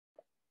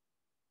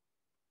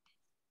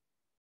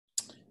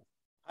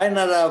Hi,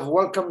 Nadav.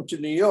 Welcome to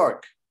New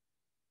York.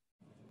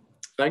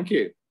 Thank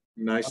you.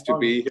 Nice to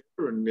be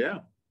here. And yeah.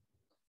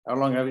 How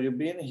long have you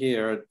been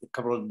here? A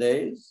couple of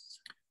days?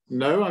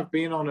 No, I've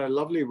been on a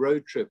lovely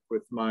road trip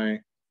with my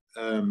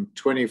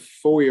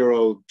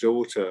 24-year-old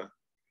daughter,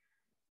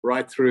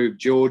 right through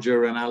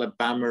Georgia and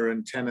Alabama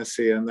and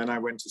Tennessee. And then I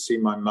went to see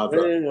my mother.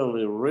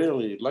 Really,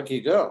 really lucky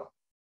girl.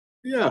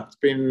 Yeah, it's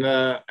been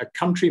a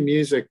country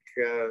music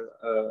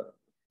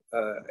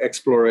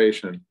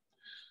exploration.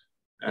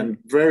 And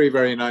very,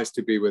 very nice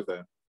to be with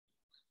her.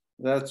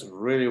 That's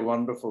really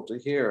wonderful to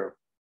hear.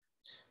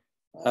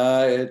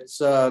 It's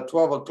 12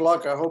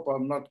 o'clock. I hope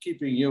I'm not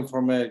keeping you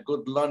from a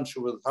good lunch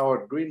with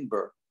Howard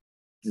Greenberg.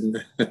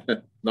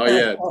 Not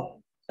yet.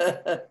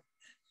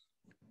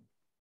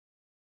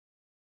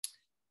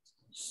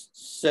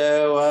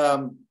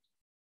 So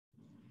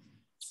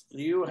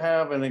you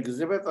have an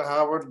exhibit at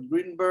Howard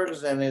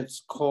Greenberg's, and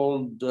it's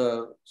called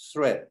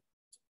Thread.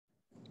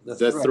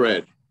 The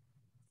Thread.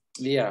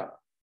 Yeah.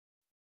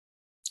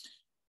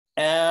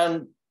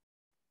 And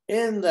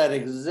in that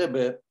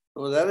exhibit,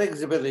 well, that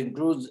exhibit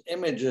includes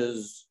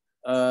images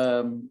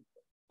of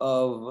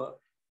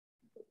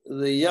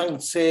the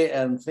Yangtze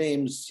and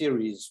Thames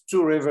series,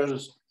 two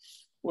rivers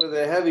with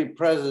a heavy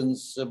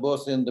presence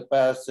both in the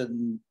past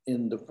and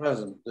in the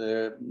present.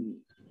 They're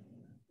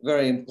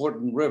very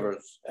important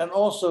rivers. And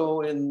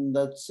also in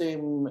that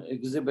same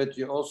exhibit,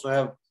 you also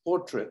have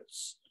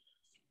portraits.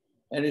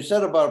 And you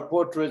said about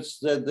portraits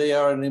that they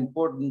are an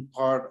important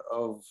part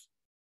of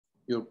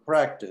your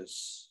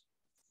practice.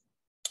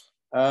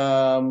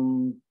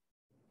 Besides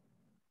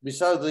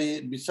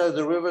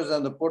the rivers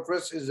and the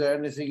portraits, is there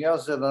anything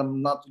else that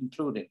I'm not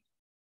including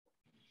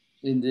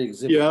in the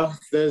exhibit? Yeah,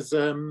 there's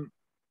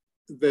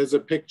a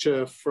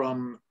picture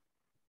from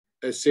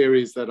a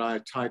series that I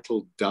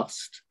titled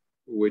Dust,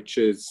 which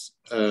is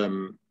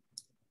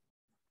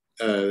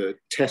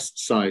test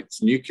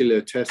sites,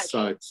 nuclear test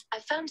sites. I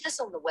found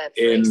this on the web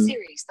for a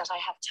series that I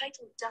have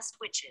titled Dust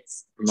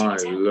Witches. My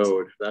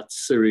Lord,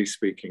 that's Siri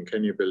speaking.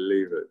 Can you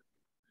believe it?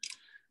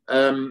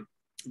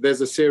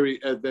 There's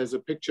a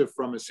picture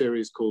from a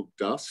series called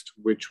Dust,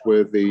 which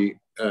were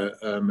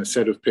a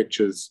set of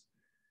pictures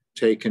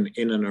taken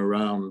in and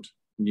around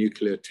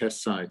nuclear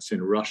test sites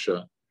in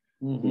Russia,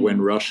 when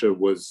Russia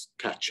was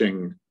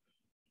catching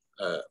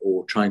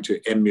or trying to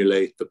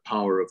emulate the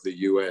power of the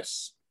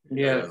US.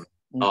 Yes.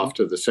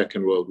 After the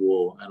Second World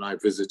War, and I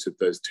visited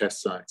those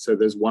test sites. So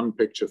there's one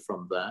picture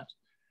from that.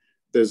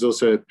 There's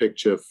also a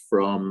picture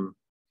from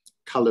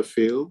Color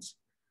Fields,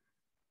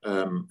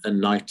 a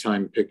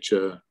nighttime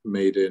picture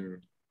made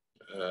in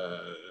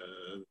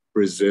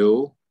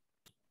Brazil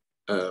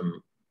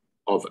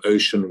of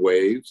ocean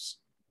waves.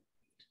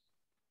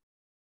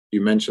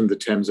 You mentioned the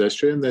Thames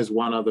Estuary, and there's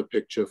one other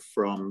picture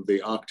from the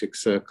Arctic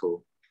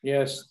Circle.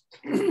 Yes.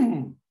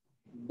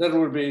 That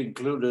will be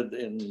included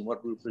in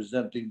what we're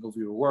presenting of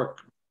your work.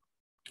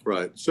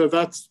 Right. So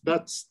that's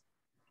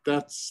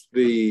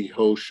the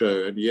whole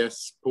show. And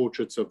yes,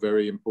 portraits are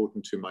very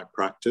important to my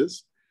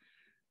practice.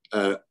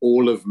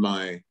 All of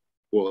my,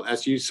 well,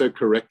 as you so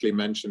correctly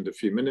mentioned a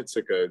few minutes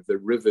ago, the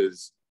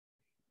rivers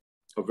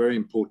are very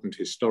important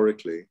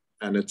historically.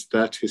 And it's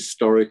that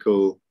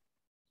historical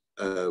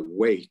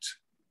weight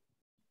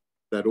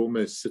that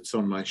almost sits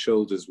on my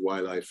shoulders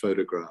while I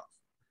photograph.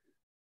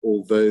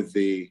 Although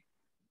the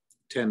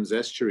Thames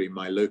Estuary,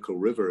 my local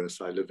river,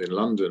 as I live in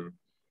London,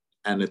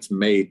 and it's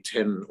made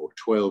 10 or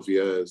 12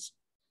 years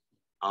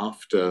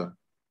after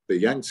the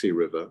Yangtze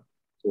River,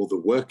 or the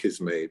work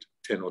is made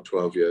 10 or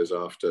 12 years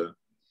after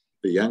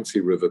the Yangtze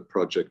River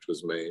project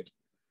was made.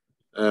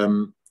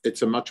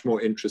 It's a much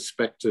more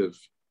introspective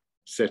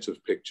set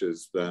of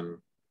pictures than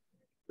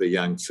the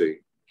Yangtze.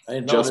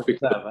 I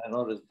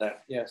noticed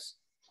that, yes.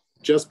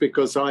 Just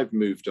because I've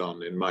moved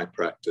on in my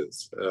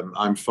practice,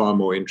 I'm far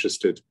more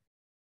interested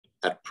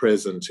at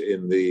present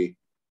in the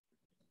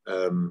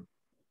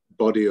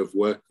body of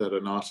work that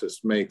an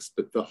artist makes,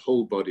 but the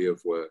whole body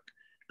of work.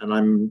 And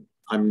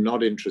I'm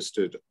not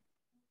interested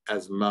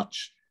as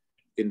much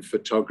in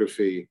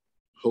photography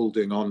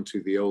holding on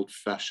to the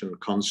old-fashioned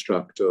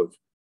construct of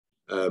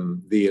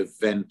the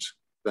event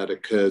that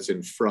occurs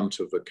in front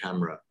of a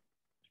camera,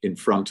 in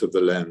front of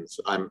the lens.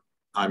 I'm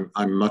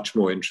much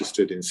more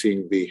interested in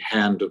seeing the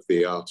hand of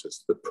the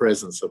artist, the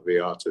presence of the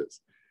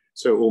artist.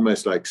 So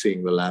almost like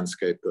seeing the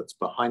landscape that's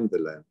behind the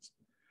lens.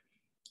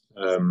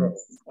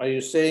 Are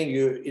you saying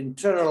you're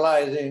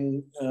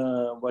internalizing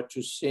what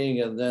you're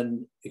seeing and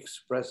then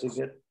expressing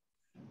it?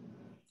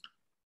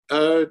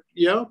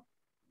 Yeah,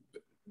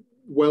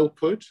 well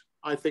put.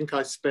 I think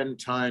I spend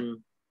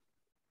time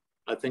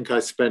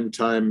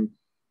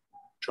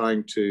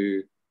trying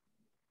to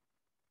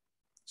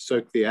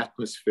soak the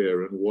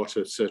atmosphere and what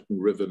a certain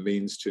river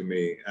means to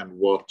me, and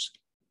what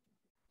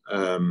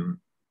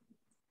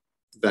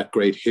that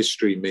great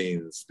history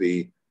means,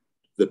 the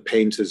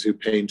painters who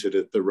painted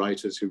it, the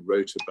writers who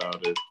wrote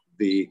about it,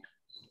 the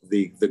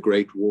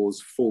great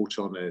wars fought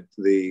on it,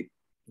 the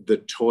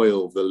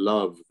toil, the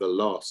love, the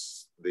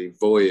loss, the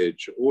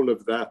voyage, all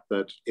of that,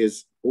 that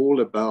is all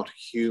about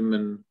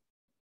human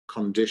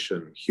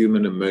condition,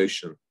 human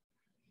emotion.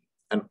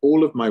 And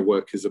all of my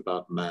work is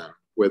about man.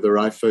 Whether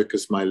I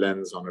focus my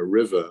lens on a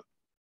river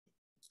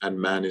and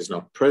man is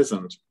not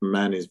present,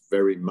 man is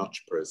very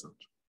much present.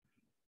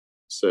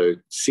 So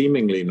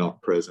seemingly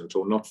not present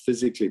or not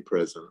physically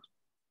present,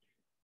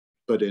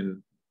 but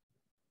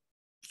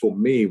for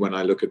me, when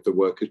I look at the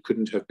work, it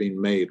couldn't have been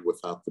made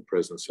without the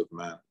presence of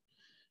man.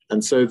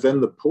 And so then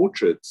the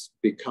portraits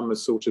become a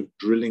sort of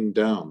drilling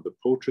down. The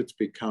portraits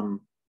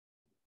become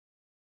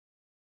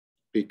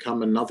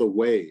another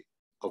way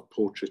of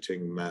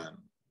portraiting man.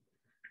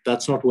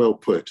 That's not well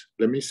put.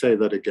 Let me say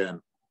that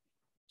again.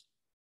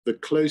 The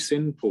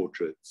close-in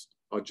portraits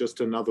are just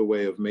another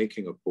way of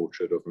making a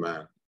portrait of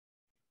man.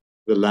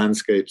 The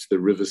landscapes, the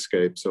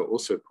riverscapes are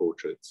also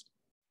portraits.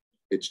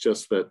 It's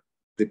just that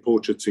the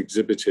portraits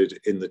exhibited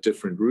in the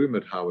different room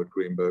at Howard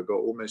Greenberg are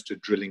almost a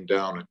drilling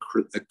down,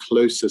 a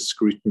closer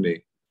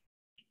scrutiny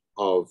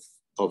of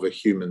a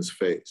human's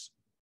face.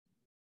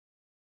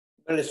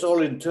 But it's all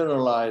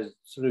internalized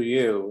through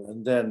you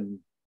and then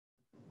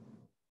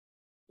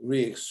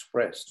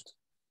re-expressed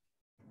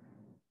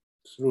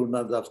through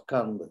Nadav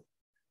Kander.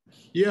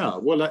 Yeah,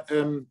 well,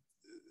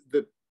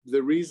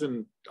 the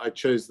reason I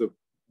chose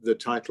the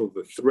title,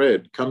 The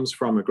Thread, comes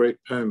from a great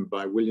poem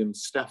by William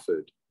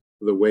Stafford,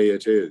 The Way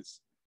It Is.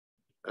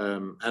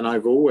 And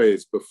I've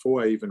always,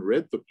 before I even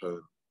read the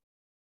poem,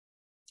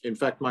 in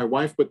fact, my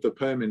wife put the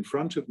poem in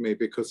front of me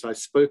because I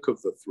spoke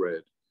of the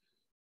thread.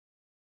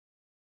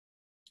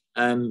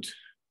 And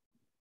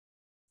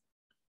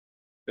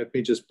let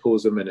me just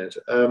pause a minute.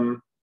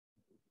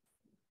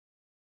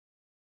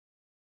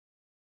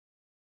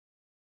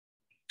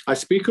 I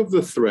speak of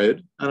the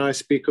thread and I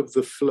speak of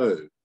the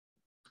flow.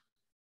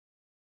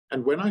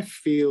 And when I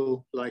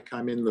feel like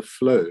I'm in the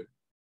flow,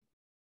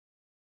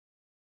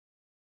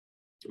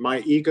 my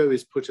ego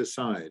is put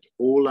aside.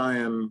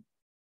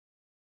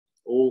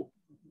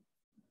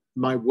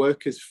 My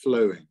work is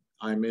flowing.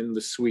 I'm in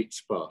the sweet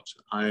spot.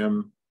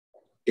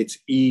 It's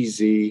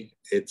easy,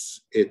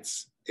 it's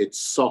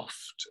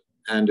soft,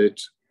 and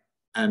it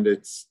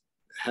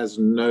has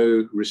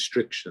no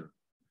restriction.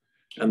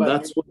 And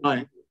that's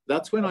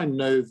when I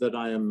know that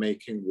I am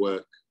making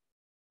work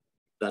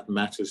that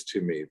matters to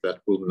me,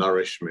 that will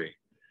nourish me.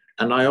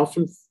 And I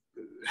often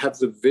have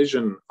the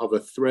vision of a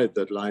thread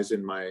that lies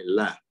in my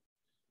lap.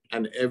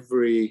 And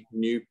every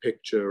new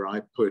picture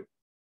I put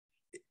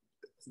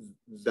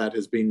that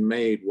has been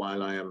made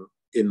while I am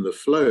in the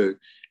flow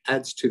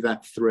adds to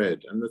that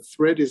thread. And the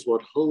thread is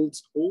what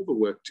holds all the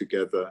work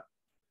together.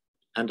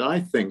 And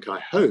I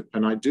hope,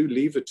 and I do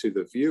leave it to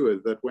the viewer,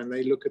 that when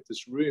they look at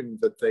this room,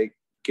 that they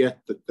get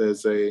that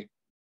there's a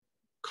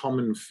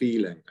common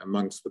feeling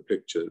amongst the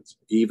pictures,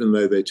 even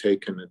though they're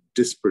taken at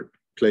disparate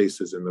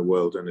places in the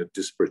world and at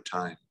disparate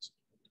times.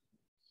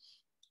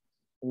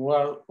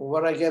 Well,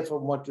 what I get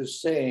from what you're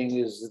saying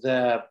is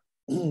that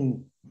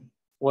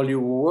while you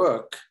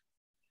work,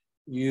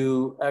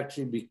 you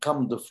actually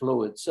become the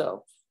flow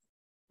itself.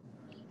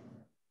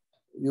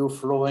 You're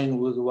flowing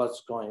with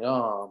what's going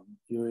on,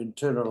 you're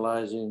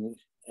internalizing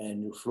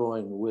and you're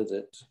flowing with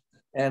it.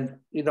 And,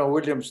 you know,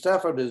 William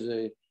Stafford is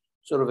a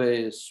sort of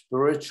a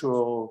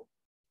spiritual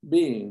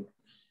being.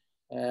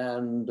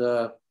 And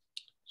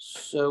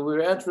so we're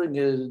entering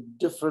a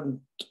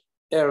different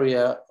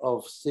area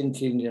of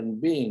thinking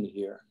and being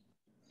here.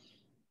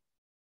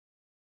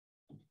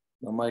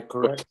 Am I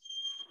correct?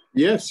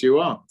 Yes, you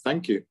are.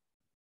 Thank you.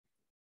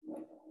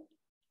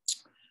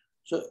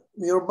 So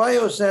your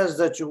bio says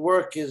that your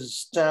work is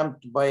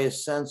stamped by a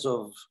sense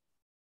of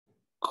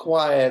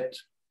quiet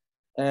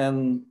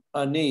and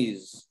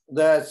unease.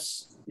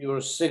 That's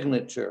your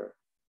signature.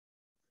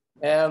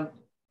 And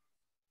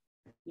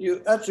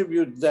you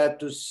attribute that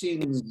to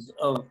scenes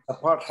of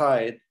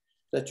apartheid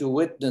that you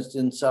witnessed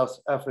in South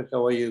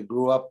Africa where you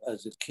grew up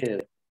as a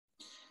kid.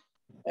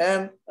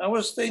 And I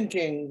was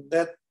thinking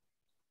that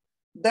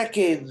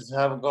decades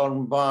have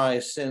gone by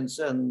since,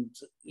 and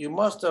you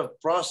must have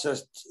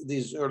processed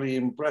these early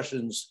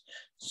impressions.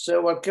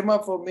 So what came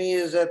up for me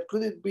is that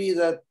could it be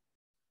that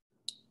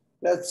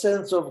that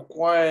sense of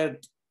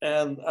quiet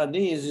and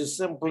unease is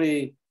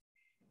simply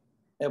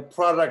a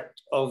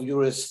product of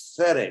your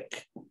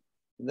aesthetic?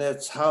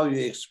 That's how you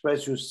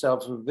express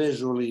yourself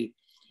visually,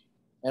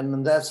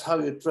 and that's how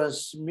you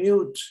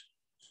transmute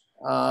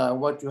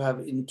what you have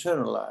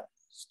internalized.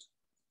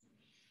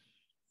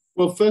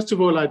 Well, first of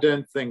all, I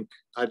don't think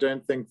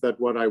that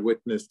what I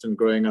witnessed in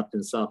growing up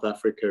in South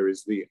Africa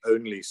is the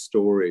only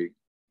story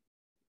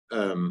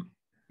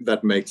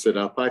that makes it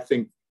up. I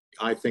think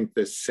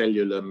there's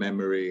cellular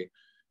memory.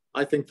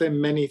 I think there are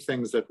many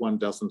things that one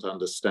doesn't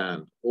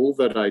understand. All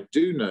that I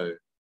do know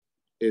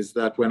is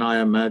that when I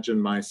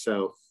imagine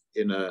myself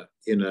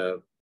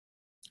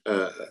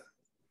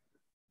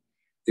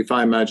if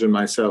I imagine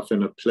myself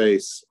in a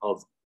place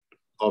of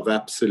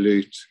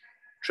absolute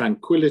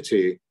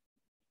tranquility,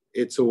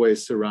 it's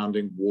always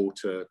surrounding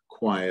water,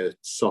 quiet,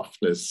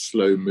 softness,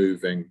 slow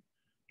moving.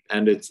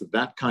 And it's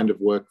that kind of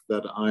work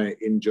that I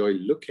enjoy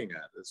looking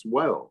at as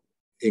well,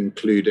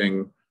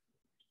 including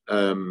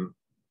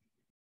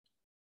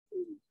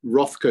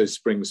Rothko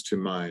springs to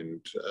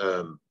mind,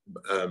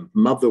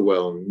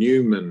 Motherwell,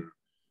 Newman,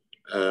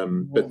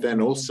 but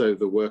then also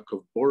the work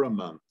of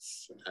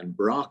Boromantz and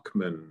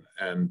Brackman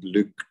and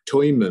Luc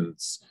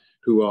Tuymans,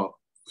 who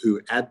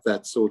add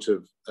that sort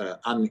of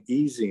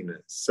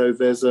uneasiness. So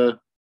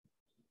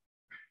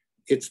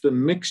it's the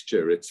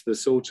mixture, it's the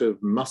sort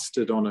of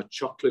mustard on a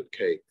chocolate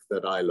cake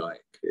that I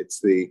like.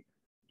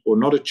 Or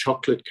not a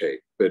chocolate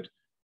cake, but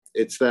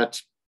it's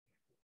the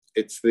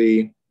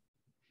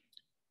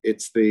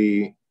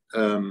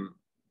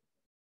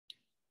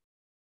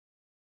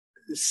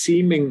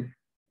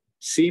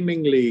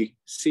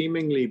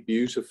seemingly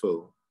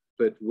beautiful,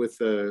 but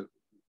with an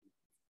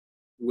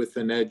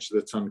edge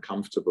that's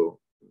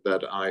uncomfortable,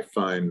 that I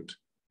find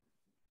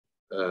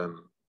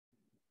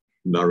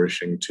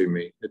nourishing to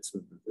me.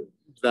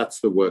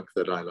 That's the work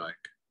that I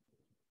like.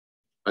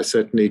 I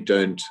certainly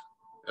don't.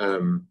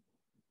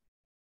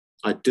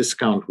 I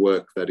discount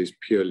work that is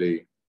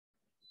purely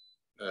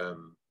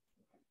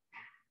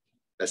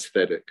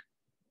aesthetic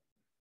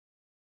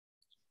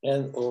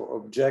and or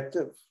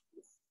objective.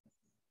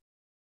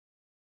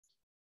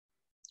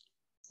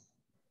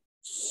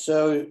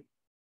 So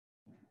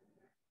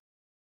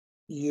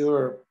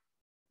your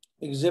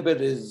exhibit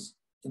is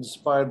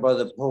inspired by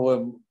the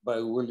poem by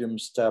William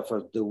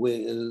Stafford, The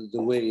Way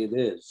It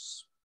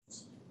Is.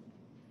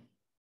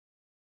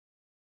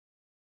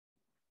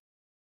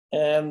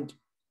 And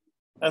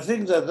I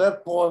think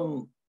that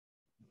poem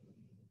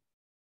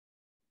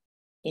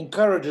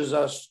encourages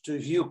us to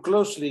view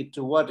closely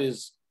to what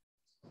is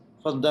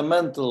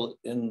fundamental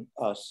in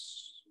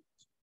us.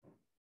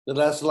 The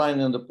last line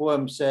in the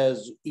poem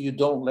says, "You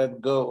don't let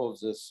go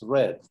of the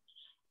thread,"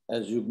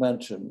 as you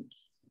mentioned.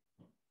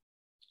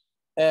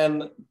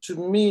 And to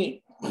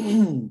me,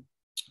 and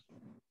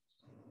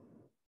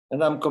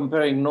I'm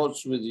comparing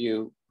notes with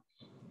you,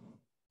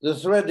 the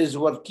thread is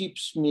what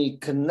keeps me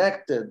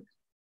connected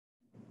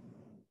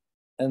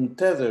and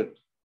tethered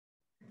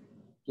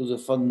to the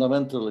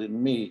fundamental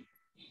in me.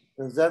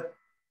 Does that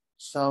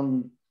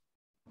sound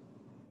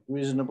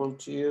reasonable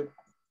to you?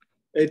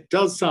 It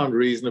does sound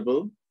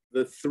reasonable.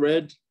 The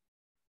thread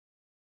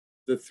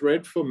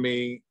for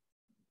me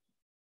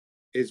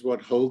is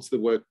what holds the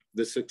work,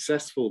 the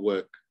successful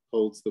work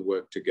holds the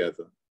work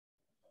together.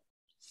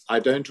 I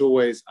don't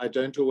always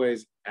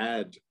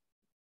add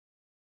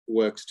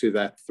works to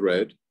that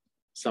thread.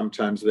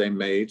 Sometimes they're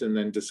made and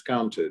then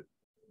discounted.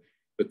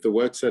 But the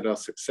works that are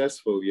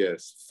successful,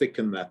 yes,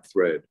 thicken that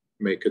thread,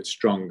 make it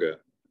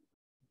stronger.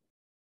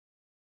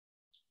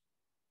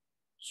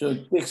 So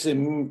it takes a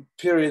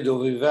period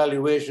of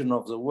evaluation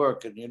of the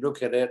work, and you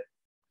look at it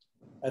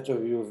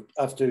after you've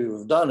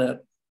done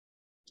it,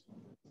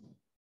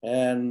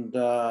 and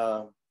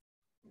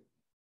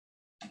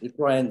you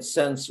try and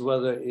sense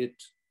whether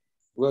it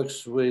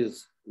works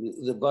with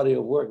the body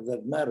of work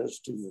that matters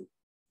to you.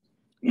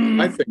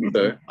 I think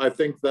so. I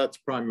think that's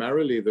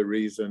primarily the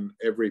reason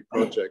every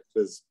project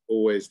has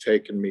always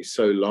taken me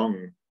so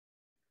long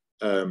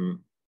to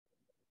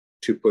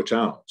put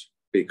out,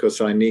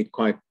 because I need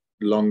quite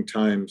long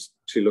times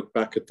to look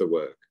back at the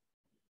work.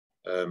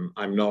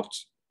 I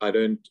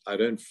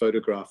don't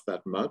photograph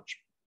that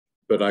much,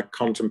 but I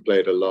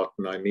contemplate a lot,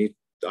 and I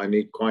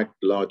need quite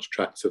large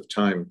tracts of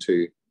time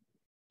to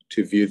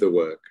view the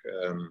work.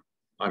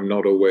 I'm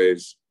not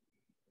always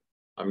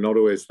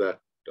that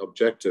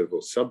objective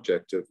or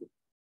subjective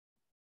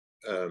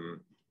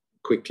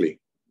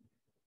quickly.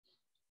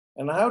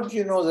 And how do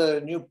you know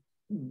that a new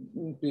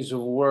piece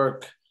of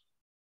work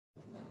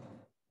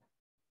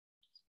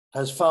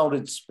has found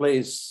its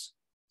place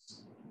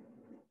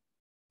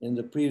in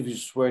the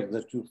previous work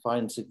that you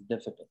find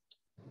significant?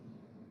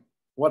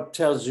 What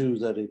tells you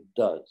that it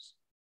does?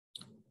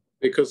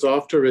 Because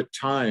after a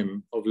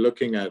time of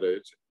looking at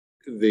it,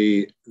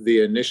 the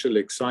initial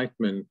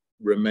excitement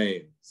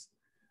remains,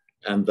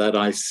 and that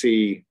I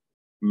see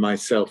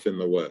myself in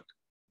the work,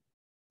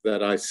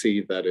 that I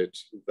see that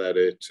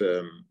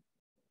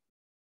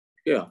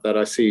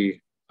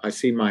I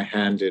see my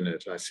hand in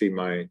it. I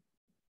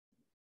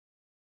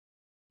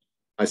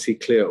see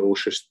clear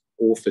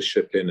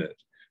authorship in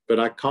it, but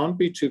I can't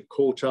be too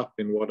caught up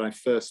in what I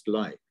first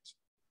liked,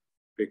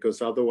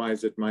 because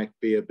otherwise it might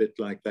be a bit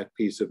like that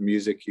piece of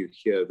music you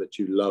hear that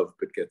you love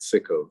but get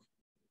sick of.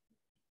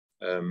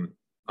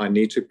 I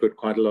need to put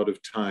quite a lot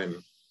of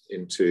time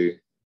into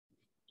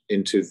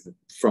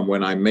from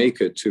when I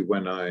make it to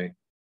when I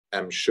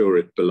am sure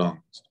it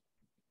belongs.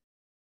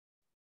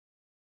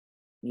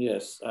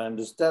 Yes, I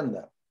understand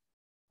that.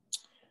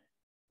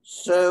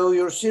 So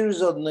your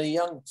series on the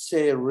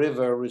Yangtze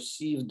River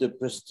received the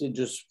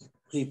prestigious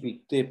Prix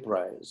Pictet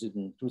Prize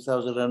in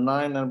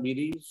 2009, I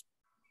believe.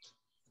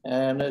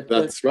 And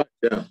that's right,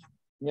 yeah.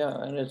 Yeah,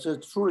 and it's a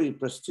truly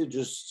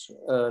prestigious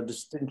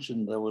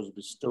distinction that was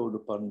bestowed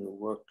upon your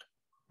work.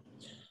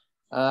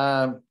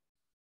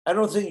 I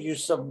don't think you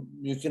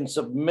can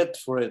submit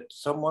for it.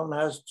 Someone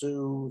has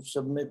to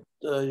submit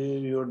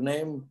your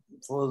name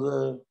for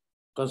the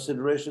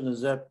consideration.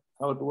 Is that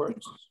how it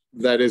works?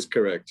 That is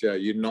correct, yeah.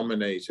 You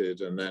nominated,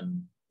 and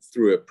then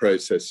through a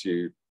process,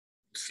 you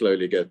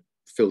slowly get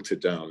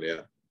filtered down,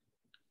 yeah.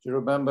 Do you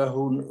remember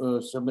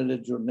who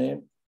submitted your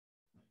name?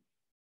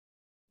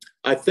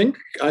 I think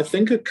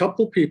a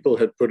couple people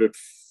had put it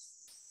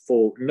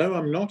for, no,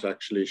 I'm not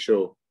actually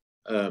sure.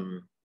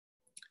 I'm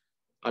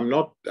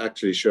not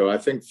actually sure. I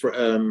think for,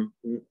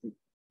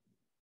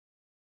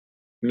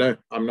 no,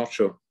 I'm not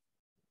sure.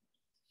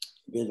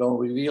 They don't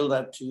reveal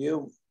that to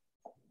you?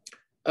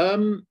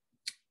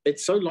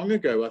 It's so long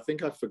ago, I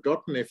think I've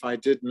forgotten if I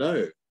did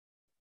know.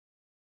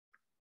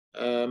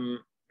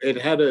 It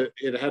had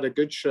a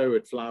good show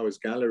at Flowers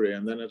Gallery,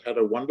 and then it had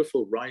a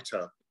wonderful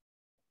write-up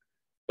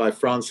by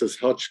Frances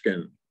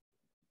Hodgkin.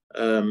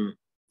 And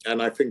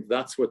I think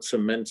that's what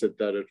cemented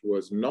that it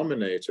was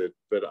nominated,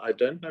 but I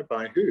don't know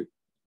by who.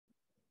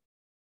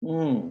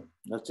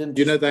 That's interesting.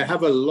 You know, they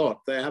have a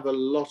lot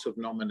of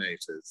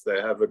nominators. They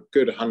have a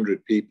good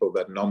 100 people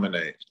that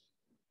nominate.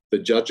 The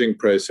judging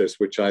process,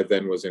 which I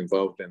then was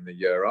involved in the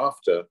year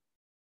after,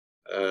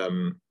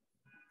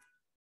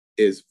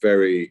 is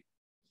very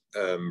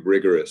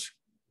rigorous.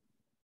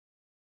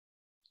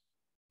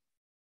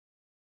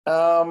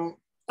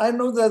 I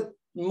know that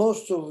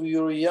most of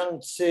your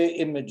Yangtze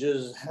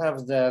images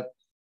have that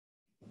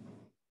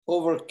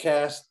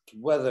overcast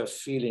weather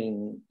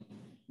feeling,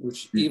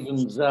 which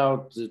evens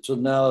out the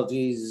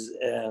tonalities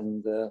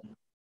and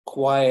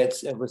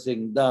quiets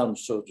everything down,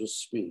 so to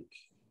speak.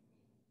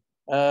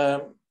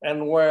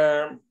 And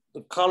where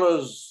the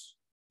colors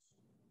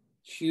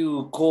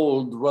hue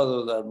cold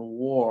rather than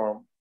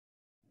warm.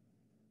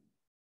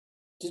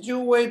 Did you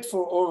wait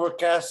for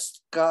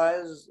overcast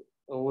skies,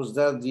 or was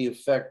that the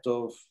effect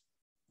of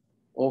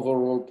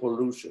overall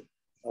pollution?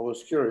 I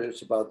was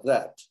curious about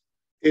that.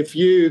 If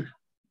you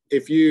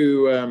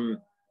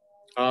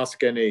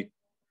ask any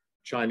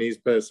Chinese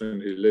person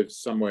who lives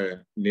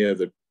somewhere near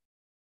the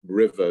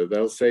river,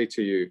 they'll say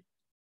to you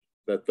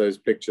that those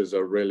pictures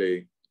are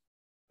really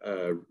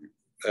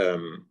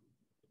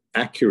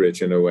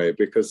accurate in a way,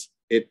 because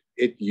it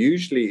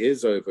usually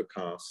is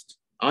overcast.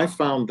 I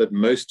found that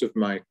most of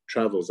my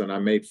travels, and I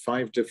made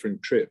 5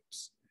 different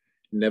trips,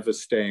 never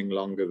staying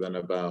longer than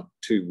about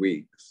 2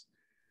 weeks.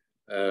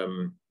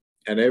 And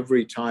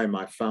every time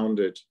I found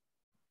it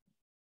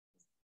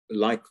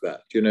like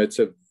that. You know, it's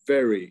a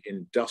very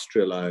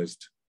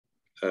industrialized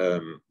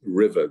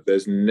river.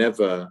 There's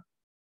never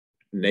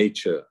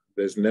nature.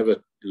 There's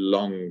never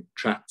long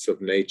tracts of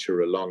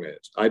nature along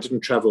it. I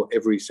didn't travel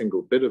every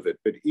single bit of it,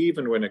 but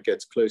even when it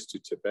gets close to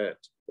Tibet,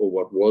 or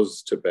what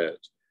was Tibet,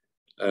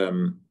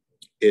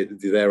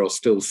 there are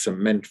still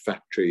cement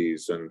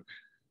factories and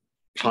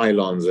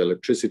pylons,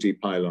 electricity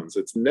pylons.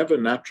 It's never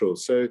natural.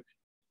 So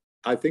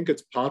I think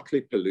it's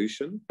partly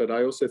pollution, but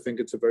I also think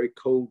it's a very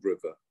cold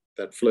river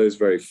that flows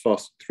very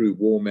fast through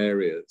warm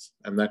areas.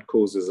 And that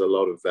causes a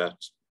lot of that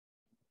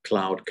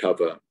cloud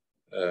cover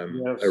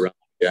around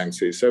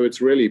Yangtze. So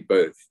it's really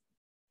both.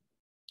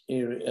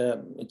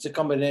 It's a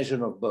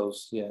combination of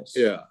both, yes.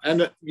 Yeah,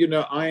 and you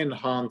know, I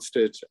enhanced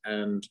it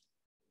and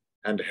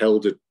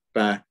held it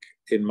back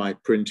in my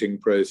printing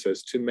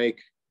process to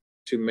make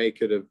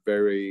it a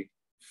very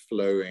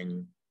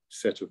flowing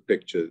set of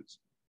pictures.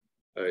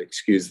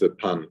 Excuse the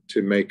pun,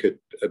 to make it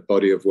a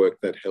body of work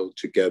that held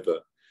together.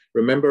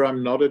 Remember,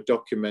 I'm not a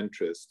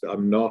documentarist.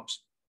 I'm not.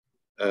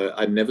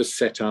 I never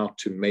set out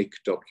to make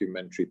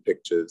documentary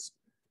pictures.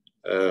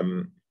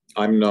 I'm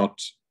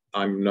not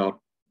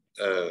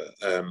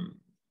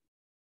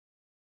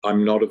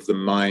of the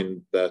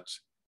mind that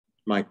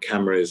my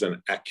camera is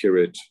an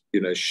accurate,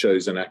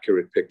 shows an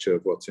accurate picture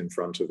of what's in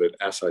front of it,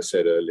 as I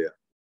said earlier.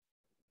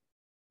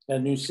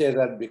 And you say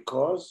that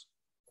because?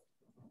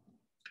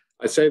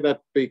 I say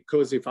that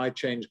because if I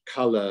change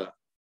color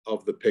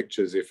of the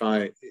pictures,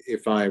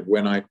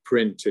 when I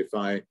print, if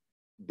I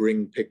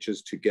bring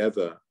pictures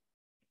together,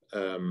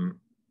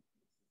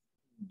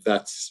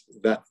 that's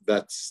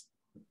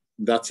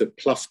a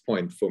plus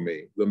point for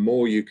me. The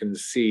more you can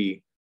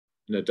see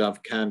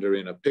Nadav Kander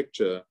in a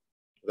picture,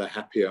 the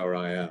happier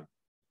I am.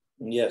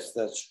 Yes,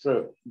 that's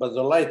true. But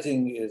the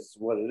lighting is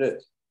what it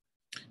is.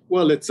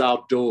 Well, it's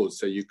outdoors,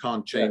 so you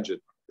can't change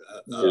it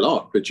a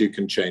lot, but you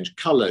can change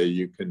color.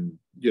 You can,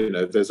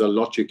 there's a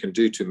lot you can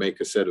do to make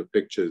a set of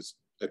pictures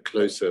a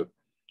closer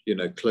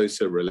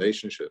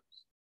relationship.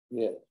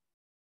 Yeah.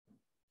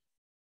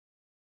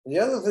 The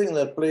other thing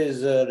that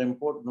plays an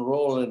important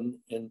role in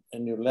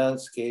your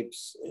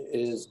landscapes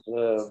is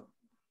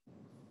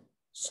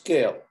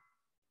scale.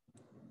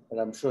 And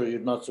I'm sure you're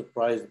not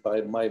surprised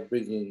by my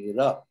bringing it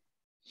up.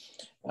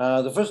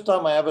 The first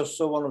time I ever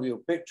saw one of your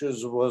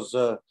pictures was,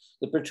 the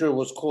picture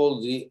was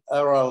called the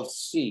Aral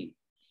Sea.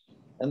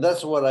 And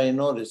that's what I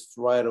noticed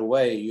right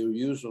away, your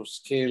use of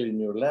scale in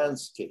your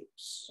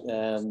landscapes.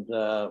 And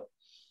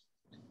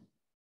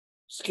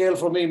scale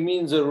for me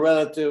means a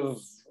relative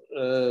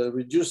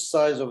reduced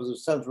size of the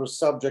central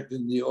subject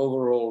in the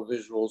overall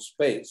visual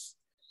space.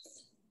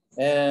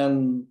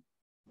 And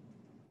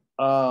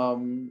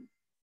I'm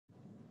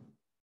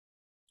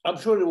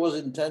sure it was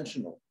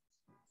intentional.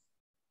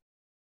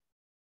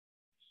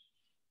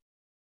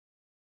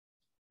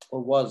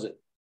 Or was it?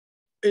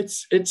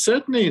 It's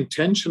certainly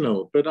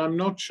intentional, but I'm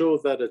not sure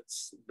that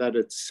it's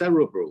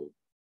cerebral.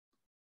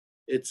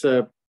 It's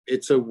a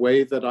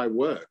way that I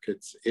work.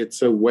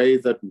 It's a way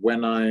that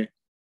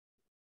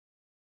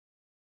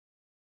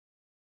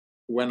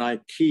when I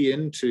key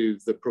into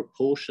the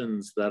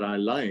proportions that I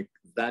like,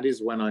 that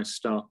is when I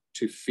start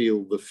to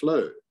feel the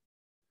flow.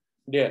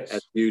 Yes,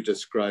 as you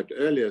described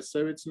earlier.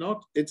 So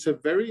it's a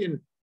very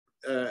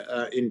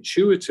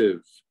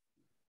intuitive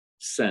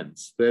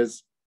sense.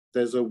 There's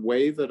a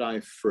way that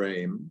I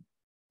frame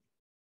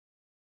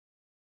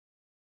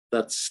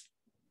that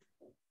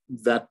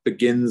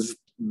begins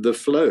the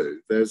flow.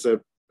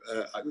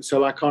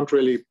 So I can't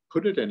really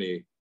put it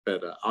any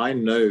better. I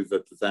know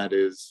that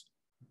is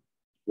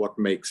what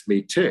makes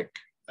me tick.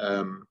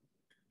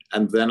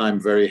 And then I'm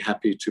very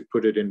happy to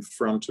put it in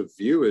front of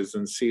viewers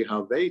and see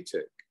how they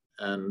tick.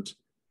 And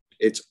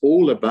it's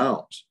all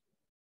about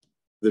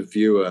the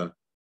viewer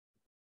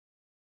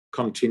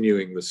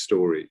continuing the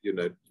story,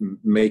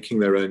 making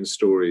their own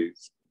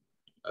stories,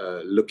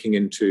 looking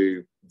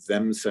into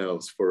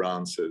themselves for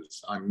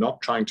answers. I'm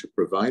not trying to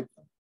provide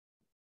them.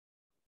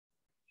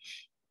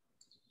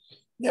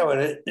 Yeah,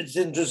 but it's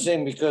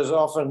interesting because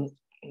often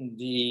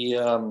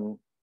the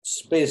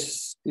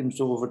space seems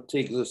to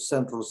overtake the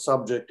central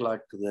subject,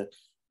 like the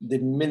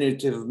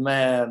diminutive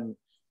man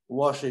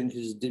washing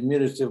his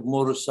diminutive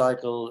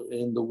motorcycle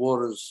in the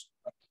waters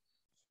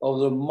of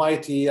the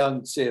mighty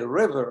Yangtze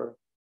River.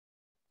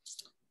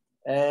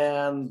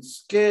 And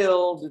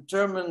scale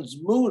determines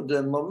mood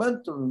and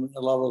momentum a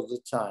lot of the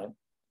time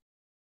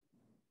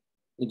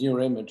in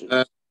your images.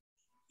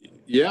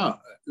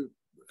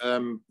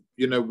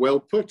 Well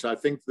put. I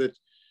think that,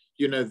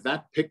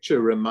 that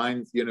picture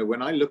reminds,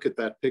 when I look at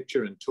that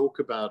picture and talk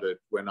about it,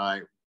 when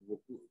I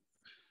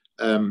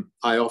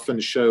often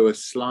show a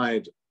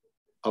slide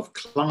of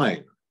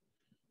Klein.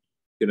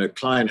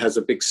 Klein has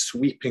a big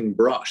sweeping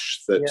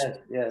brush that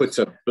puts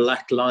a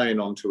black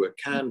line onto a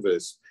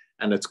canvas,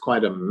 and it's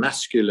quite a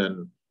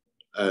masculine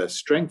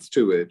strength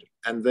to it.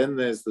 And then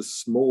there's the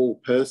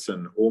small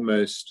person,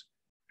 almost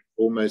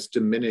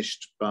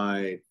diminished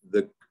by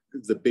the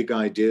big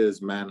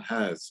ideas man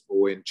has,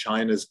 or in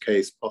China's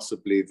case,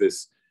 possibly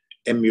this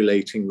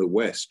emulating the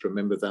West.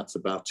 Remember, that's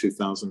about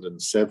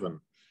 2007.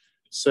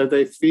 So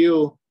they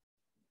feel,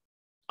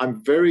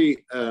 I'm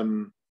very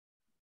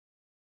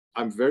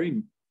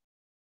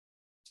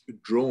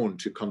drawn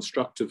to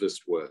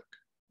constructivist work.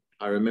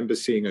 I remember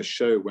seeing a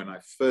show when I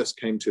first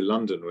came to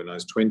London when I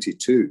was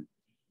 22,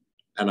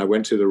 and I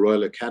went to the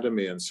Royal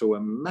Academy and saw a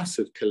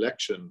massive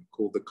collection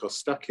called the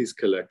Kostakis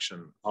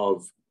collection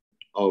of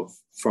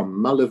from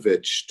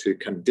Malevich to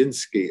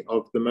Kandinsky,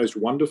 of the most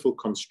wonderful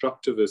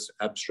constructivist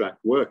abstract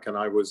work. And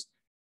I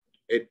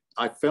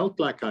felt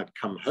like I'd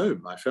come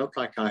home. I felt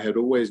like I had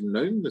always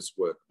known this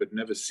work, but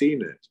never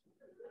seen it.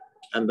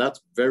 And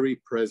that's very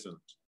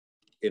present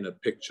in a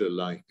picture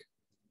like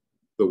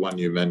the one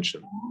you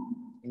mentioned.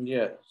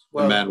 Yes.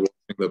 Well, the man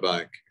walking the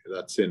bike.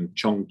 That's in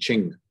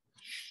Chongqing.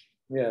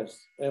 Yes.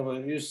 And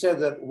when you said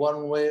that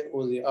one way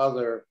or the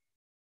other,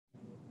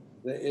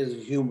 there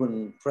is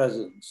human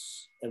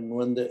presence. And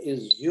when there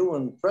is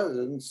human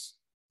presence,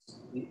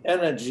 the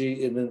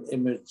energy in an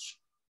image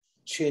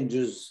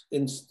changes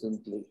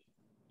instantly,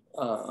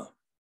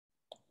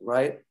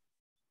 right?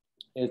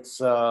 It's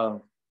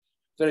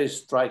very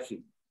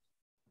striking.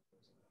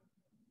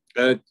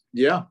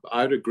 Yeah,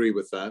 I'd agree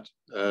with that.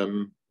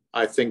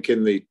 I think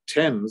in the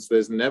Thames,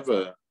 there's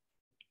never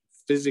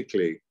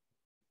physically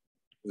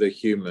the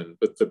human,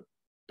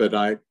 but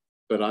I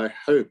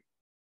hope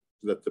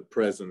that the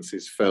presence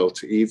is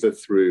felt either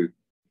through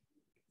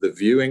the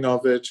viewing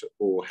of it,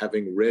 or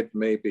having read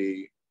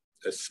maybe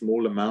a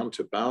small amount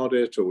about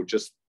it, or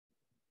just,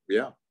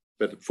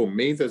 But for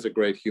me, there's a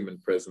great human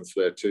presence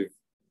there too,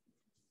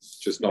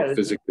 just not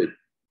physically.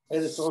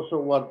 And it's also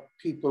what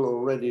people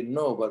already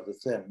know about the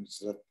Thames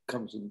that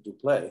comes into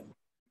play.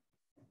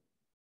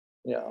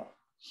 Yeah.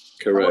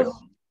 Correct.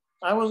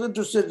 I was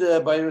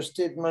interested by your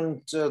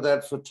statement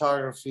that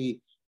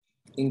photography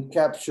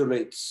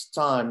encapsulates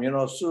time.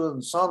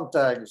 Susan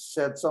Sontag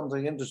said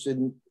something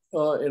interesting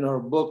in her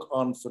book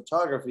on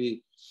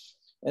photography.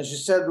 And she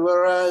said,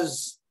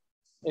 whereas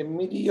a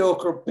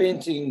mediocre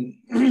painting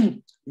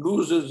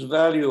loses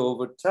value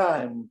over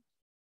time,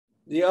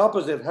 the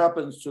opposite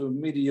happens to a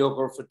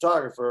mediocre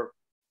photographer,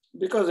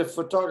 because a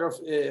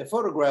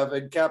photograph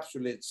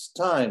encapsulates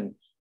time.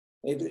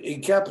 It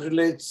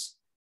encapsulates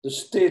the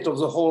state of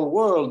the whole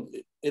world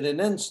in an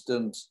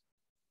instant,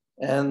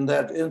 and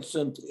that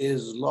instant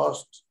is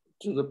lost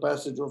to the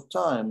passage of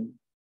time.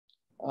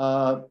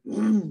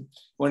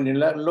 When you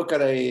look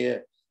at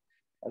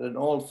an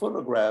old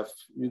photograph,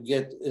 you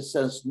get a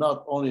sense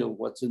not only of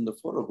what's in the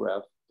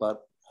photograph,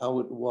 but how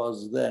it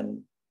was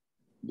then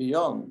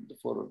beyond the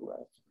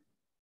photograph.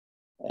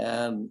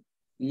 And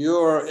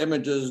your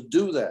images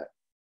do that,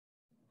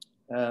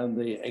 and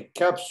they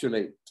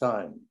encapsulate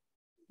time.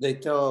 They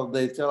tell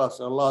us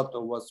a lot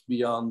of what's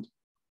beyond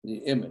the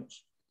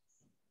image.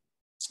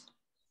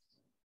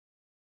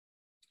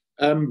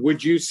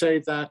 Would you say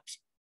that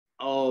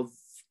of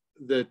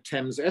the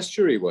Thames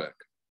estuary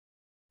work?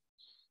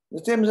 The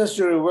Thames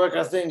Estuary work,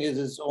 I think, is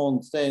its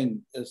own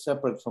thing,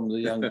 separate from the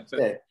Young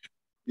Stay.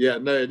 Yeah,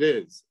 no, it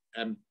is.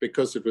 And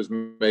because it was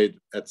made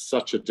at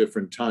such a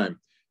different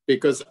time.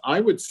 Because I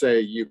would say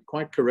you're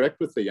quite correct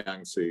with the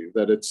Yangtze,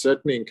 that it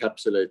certainly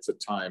encapsulates a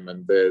time.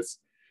 And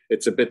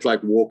it's a bit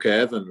like Walker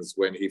Evans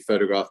when he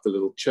photographed the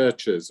little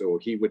churches, or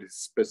he would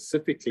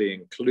specifically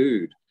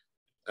include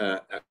a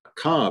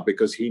car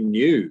because he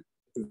knew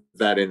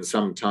that in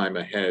some time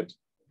ahead,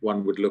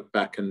 one would look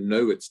back and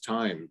know its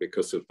time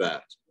because of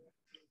that.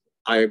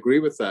 I agree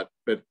with that,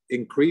 but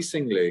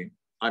increasingly,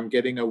 I'm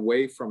getting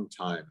away from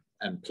time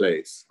and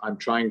place. I'm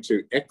trying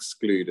to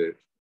exclude it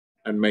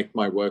and make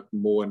my work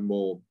more and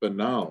more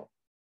banal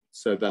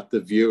so that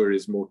the viewer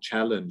is more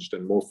challenged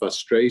and more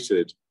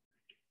frustrated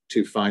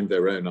to find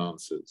their own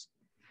answers.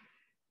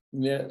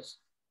 Yes.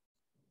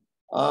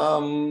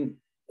 On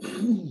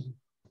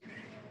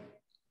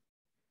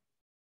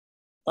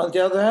the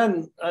other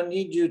hand, I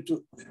need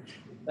to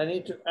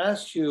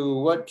ask you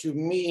what you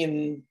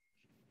mean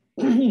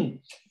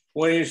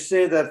when you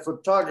say that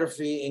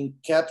photography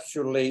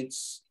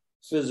encapsulates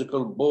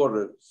physical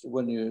borders.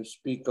 When you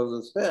speak of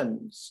the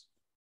Thames,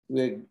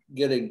 we're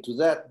getting to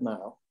that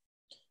now.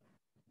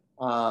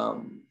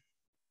 How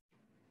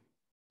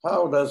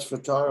does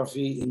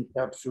photography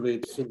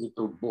encapsulate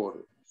physical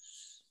borders?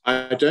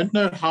 I don't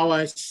know how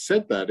I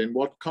said that. In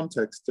what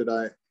context did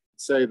I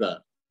say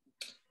that?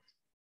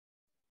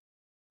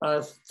 I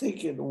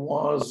think it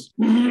was,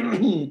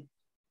 it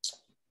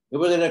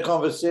was in a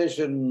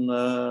conversation,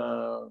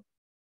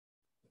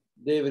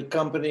 David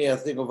Company, I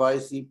think of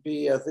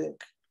ICP, I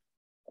think.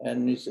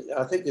 And he said,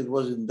 I think it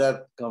was in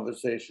that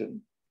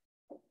conversation.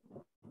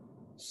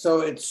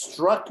 So it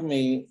struck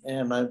me,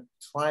 and I'm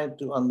trying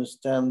to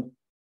understand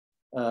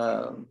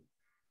how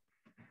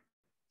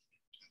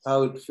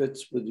it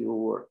fits with your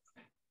work.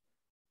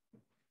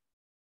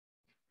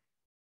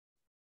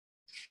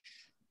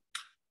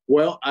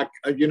 Well,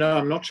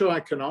 I'm not sure I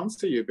can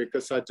answer you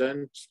because I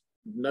don't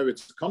know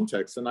its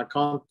context, and I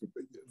can't.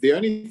 The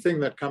only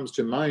thing that comes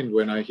to mind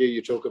when I hear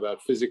you talk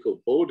about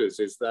physical borders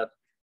is that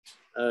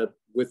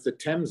with the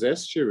Thames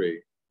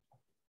Estuary,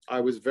 I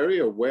was very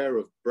aware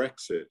of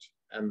Brexit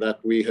and that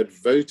we had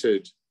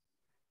voted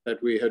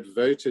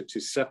to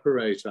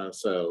separate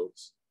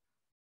ourselves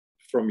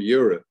from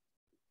Europe,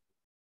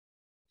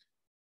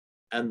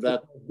 and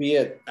that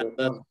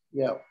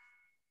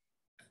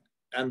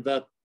and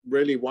that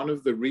really one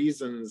of the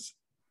reasons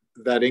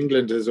that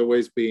England has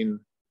always been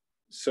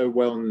so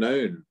well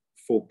known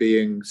for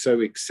being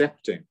so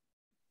accepting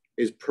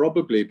is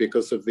probably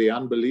because of the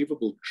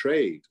unbelievable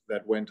trade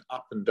that went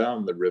up and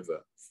down the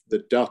river. The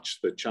Dutch,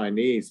 the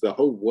Chinese, the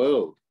whole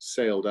world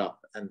sailed up,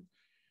 and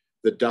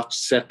the Dutch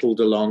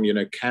settled along,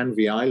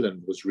 Canvey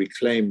Island was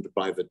reclaimed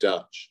by the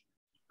Dutch.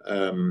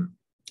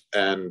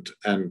 And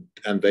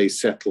they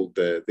settled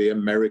there. The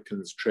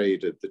Americans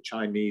traded, the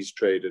Chinese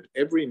traded,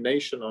 every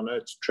nation on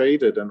earth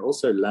traded and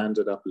also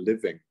landed up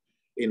living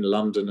in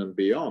London and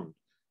beyond,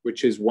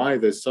 which is why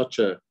there's such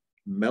a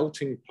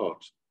melting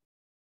pot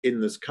in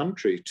this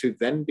country. To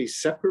then be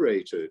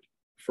separated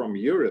from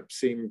Europe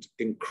seemed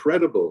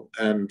incredible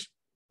and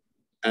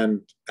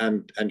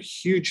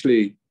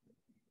hugely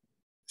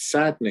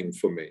saddening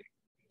for me.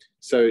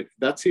 So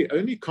that's the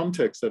only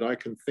context that I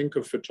can think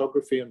of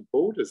photography and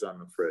borders,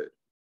 I'm afraid.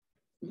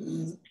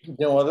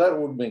 Well, that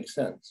would make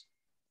sense.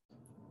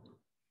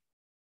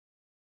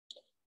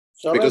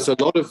 So because a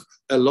lot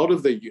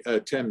of the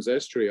Thames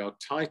Estuary are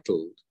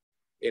titled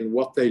in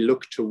what they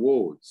look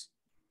towards,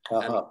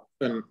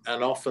 and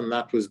often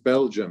that was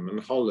Belgium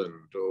and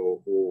Holland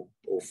or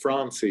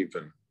France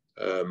even.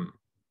 To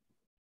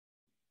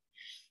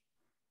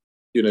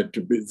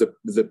be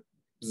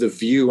the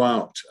view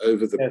out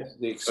over the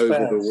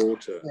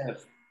water.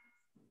 Yes.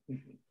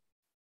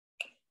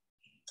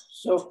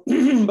 So,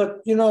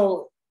 but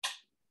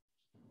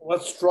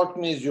what struck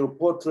me is your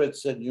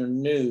portraits and your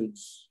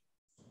nudes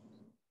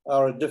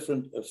are a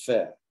different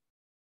affair.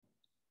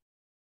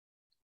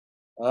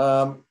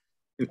 From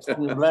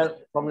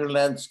your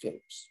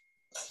landscapes.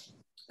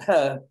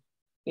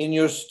 In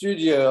your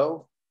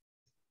studio,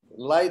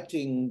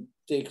 lighting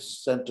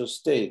takes center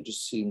stage, it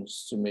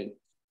seems to me.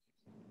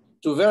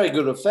 To very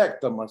good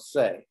effect, I must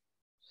say.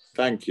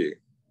 Thank you.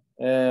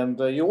 And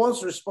you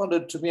once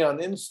responded to me on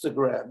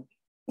Instagram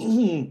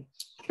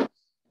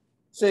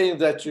saying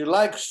that you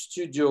like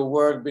studio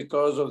work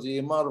because of the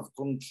amount of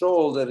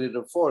control that it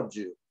affords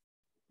you.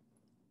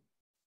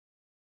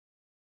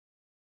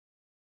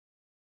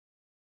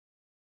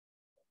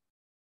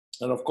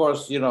 And of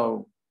course,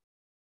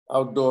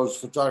 outdoors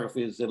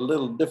photography is a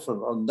little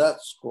different on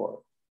that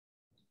score.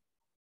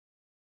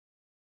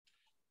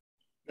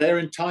 They're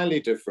entirely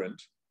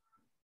different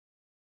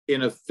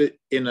in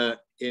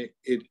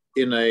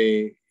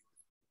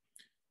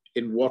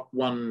what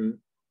one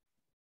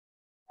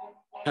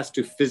has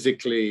to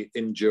physically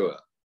endure.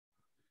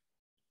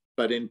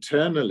 But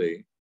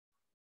internally,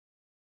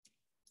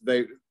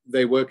 they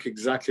work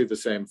exactly the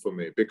same for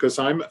me because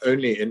I'm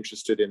only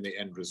interested in the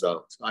end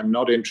result. I'm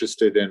not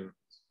interested in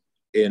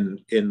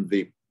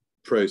the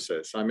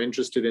process. I'm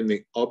interested in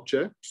the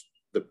object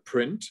the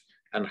print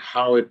and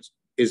how it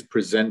is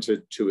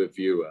presented to a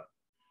viewer.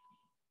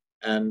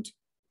 And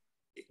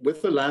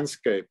with the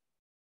landscape,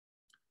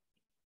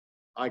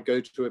 I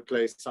go to a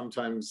place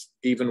sometimes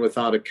even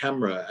without a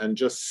camera and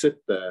just sit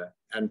there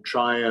and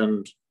try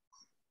and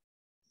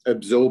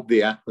absorb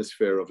the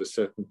atmosphere of a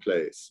certain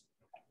place.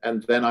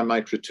 And then I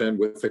might return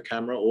with a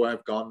camera, or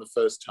I've gone the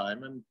first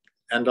time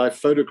and I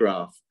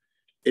photograph.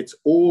 It's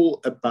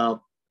all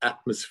about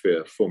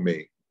atmosphere for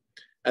me.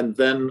 And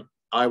then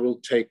I will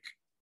take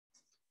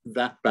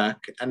that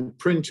back and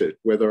print it,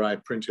 whether I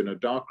print in a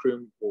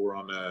darkroom or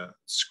on a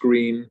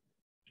screen.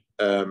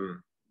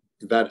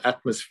 That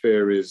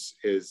atmosphere is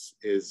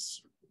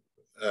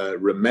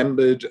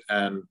remembered,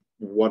 and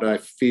what I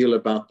feel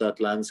about that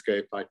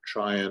landscape, I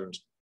try and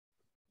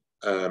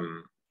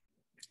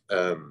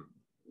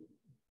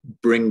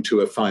bring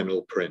to a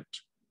final print.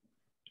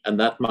 And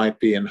that might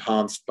be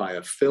enhanced by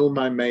a film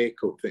I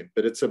make or thing,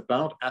 but it's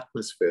about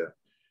atmosphere.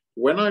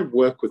 When I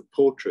work with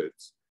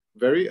portraits,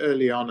 very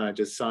early on, I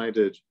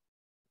decided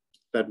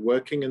that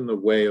working in the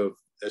way of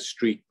a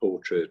street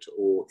portrait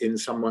or in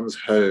someone's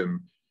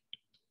home,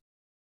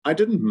 I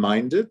didn't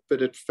mind it,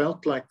 but it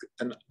felt like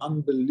an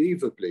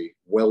unbelievably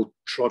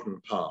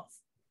well-trodden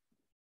path,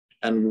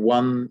 and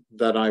one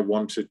that I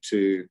wanted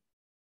to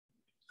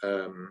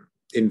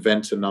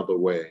invent another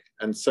way.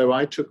 And so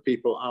I took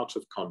people out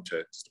of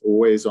context,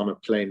 always on a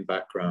plain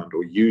background,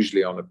 or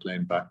usually on a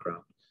plain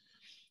background.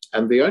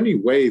 And the only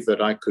way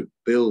that I could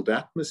build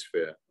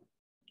atmosphere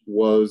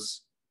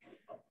was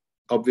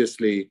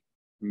obviously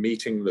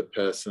meeting the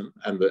person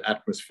and the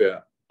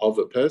atmosphere of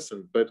a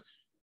person, but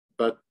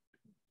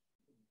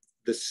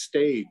the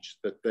stage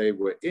that they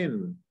were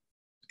in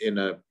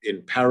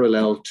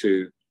parallel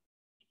to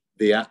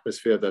the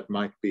atmosphere that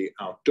might be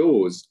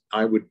outdoors,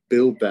 I would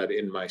build that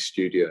in my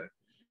studio.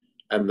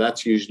 And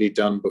that's usually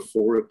done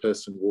before a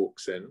person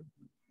walks in,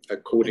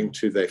 according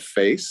to their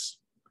face.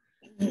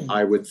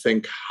 I would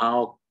think,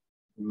 how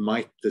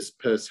might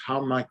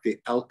the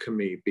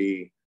alchemy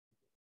be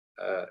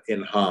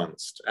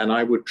enhanced? And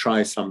I would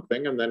try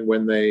something, and then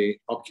when they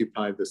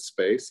occupy the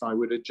space, I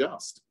would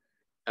adjust.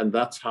 And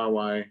that's how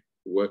I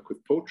work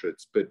with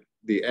portraits. But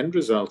the end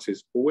result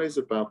is always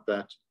about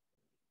that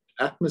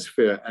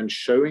atmosphere and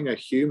showing a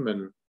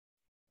human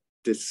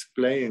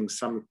displaying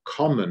some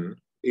common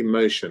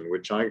emotion,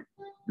 which I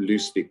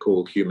loosely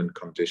call human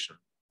condition.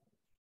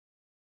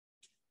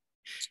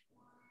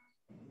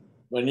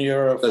 When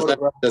you're a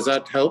photographer, does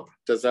that help?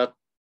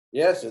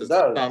 Yes, it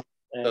does.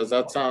 Does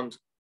that sound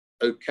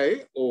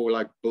okay or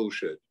like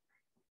bullshit?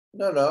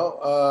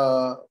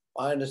 No.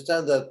 I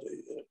understand that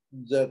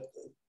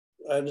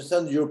I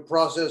understand your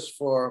process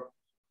for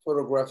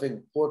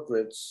photographing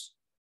portraits.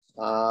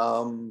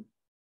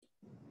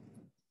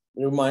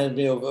 Reminds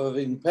me of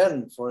Irving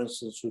Penn, for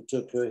instance, who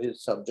took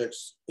his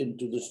subjects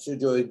into the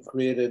studio and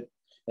created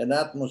an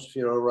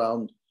atmosphere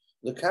around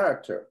the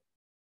character.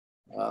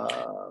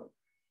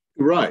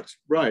 Right.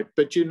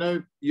 But you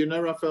know,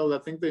 Raphael, I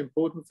think the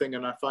important thing,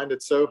 and I find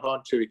it so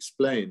hard to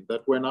explain,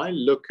 that when I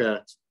look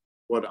at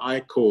what I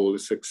call a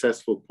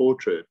successful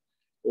portrait,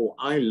 or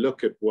I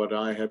look at what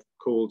I have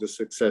called a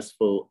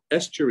successful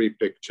estuary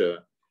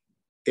picture,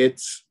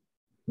 it's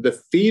the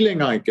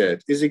feeling I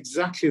get is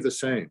exactly the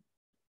same.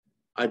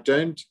 I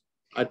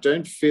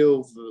don't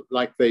feel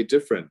like they're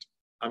different.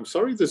 I'm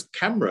sorry, this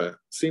camera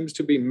seems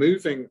to be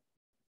moving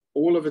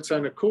all of its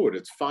own accord.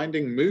 It's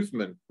finding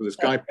movement. This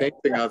guy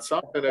painting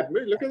outside, and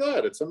look at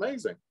that, it's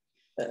amazing.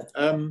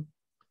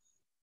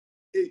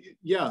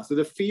 Yeah, so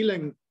the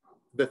feeling,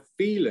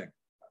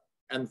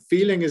 and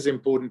feeling is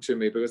important to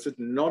me because it's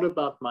not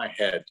about my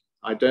head.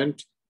 I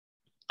don't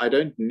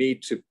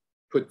need to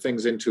put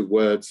things into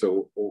words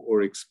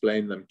or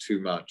explain them too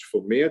much.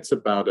 For me, it's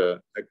about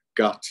a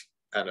gut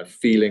and a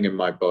feeling in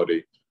my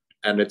body.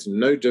 And it's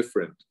no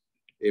different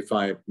if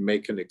I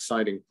make an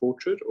exciting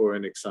portrait or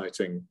an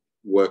exciting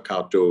work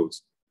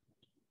outdoors.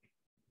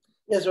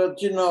 Yes, but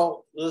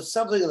there's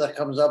something that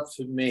comes up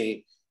for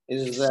me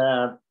is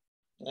that,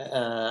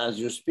 as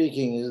you're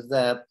speaking, is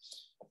that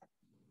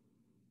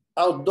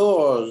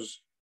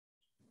outdoors,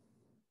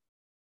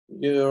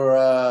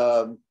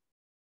 you're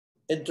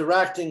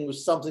interacting with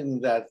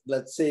something that,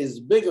 let's say, is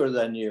bigger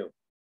than you.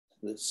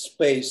 There's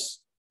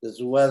space,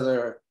 there's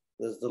weather,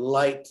 there's the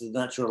light, the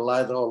natural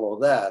light, all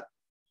of that.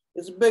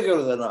 It's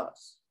bigger than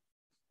us.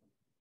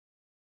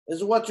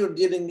 Is what you're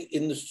dealing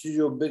in the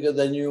studio bigger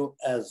than you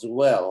as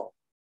well?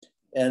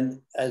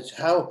 And as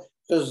how,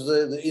 because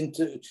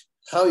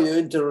how you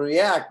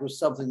interact with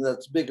something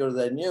that's bigger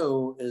than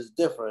you is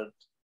different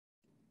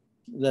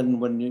than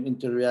when you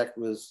interact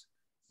with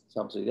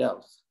something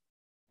else.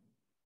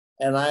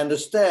 And I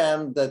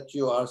understand that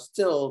you are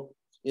still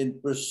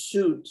in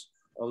pursuit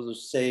of the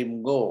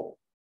same goal.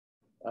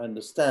 I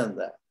understand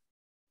that.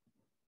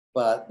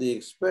 But the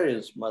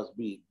experience must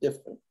be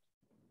different.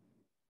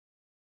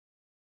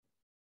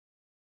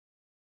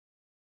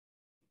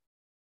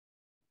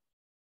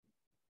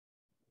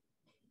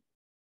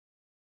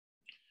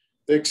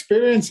 The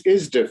experience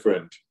is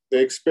different.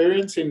 The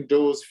experience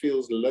indoors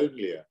feels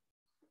lonelier.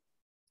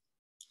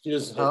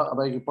 Feels how, I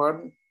beg your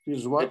pardon?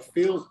 Feels what?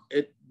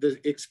 The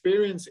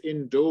experience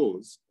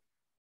indoors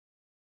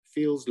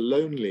feels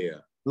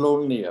lonelier.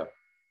 Lonelier.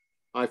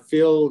 I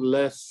feel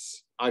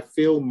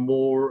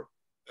more,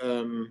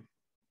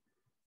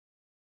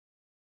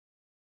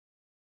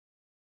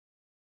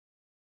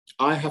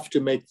 I have to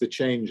make the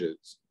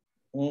changes.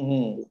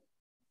 Mm-hmm.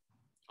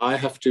 I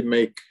have to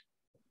make,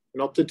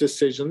 not the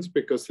decisions,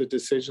 because the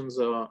decisions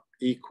are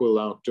equal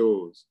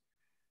outdoors,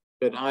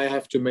 but I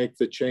have to make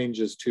the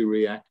changes to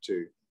react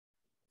to.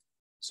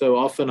 So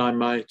often I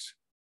might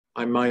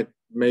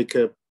make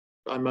a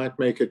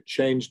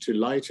change to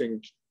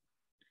lighting.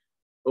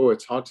 Oh,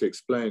 it's hard to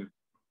explain.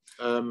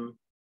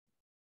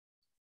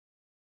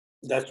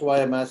 That's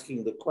why I'm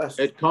asking the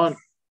question.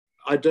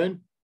 I don't,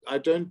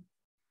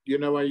 you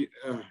know, yeah,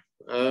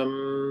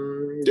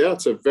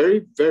 it's a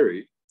very,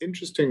 very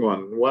interesting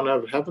one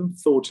I haven't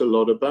thought a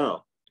lot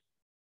about.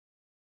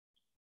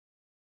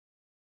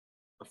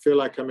 I feel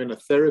like I'm in a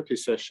therapy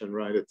session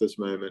right at this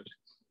moment.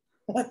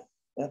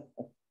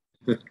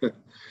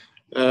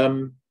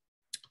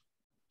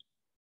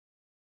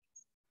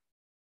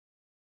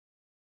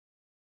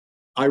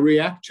 I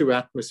react to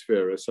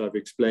atmosphere, as I've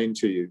explained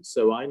to you.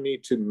 So I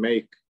need to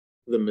make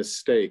the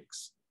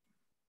mistakes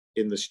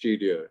in the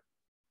studio.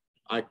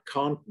 I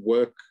can't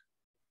work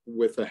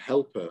with a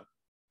helper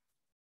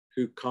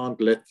who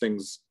can't let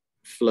things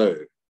flow,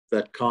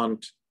 that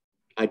can't,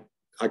 I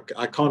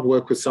can't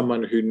work with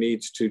someone who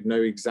needs to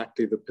know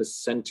exactly the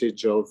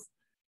percentage of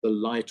the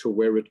light or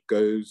where it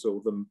goes,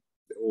 or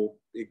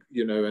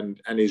you know,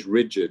 and is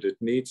rigid. It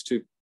needs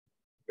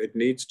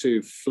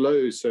to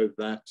flow so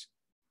that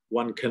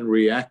one can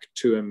react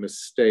to a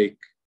mistake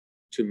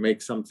to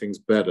make something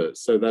better,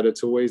 so that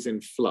it's always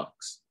in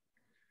flux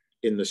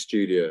in the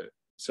studio.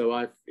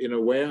 So in a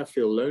way, I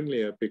feel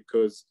lonelier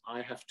because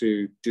I have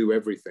to do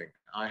everything.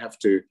 I have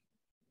to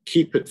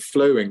keep it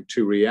flowing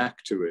to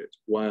react to it,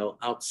 while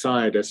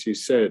outside, as you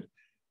said,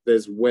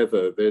 there's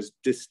weather, there's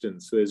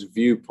distance, there's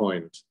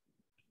viewpoint.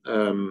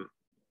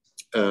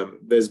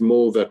 There's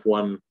more that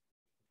one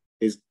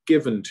is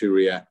given to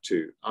react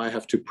to. I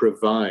have to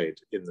provide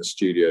in the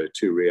studio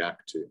to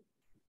react to.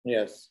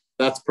 Yes.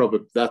 I'm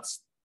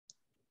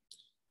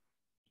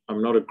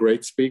not a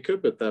great speaker,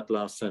 but that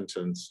last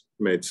sentence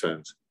made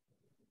sense.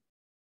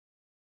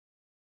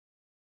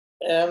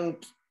 And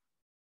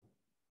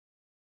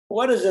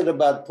what is it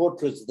about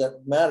portraits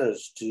that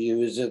matters to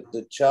you? Is it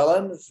the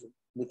challenge?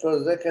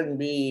 Because they can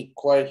be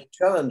quite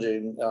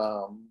challenging.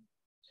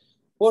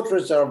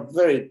 Portraits are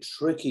very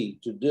tricky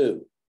to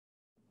do.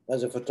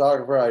 As a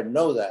photographer, I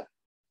know that.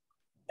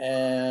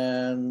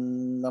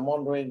 And I'm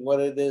wondering what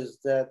it is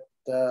that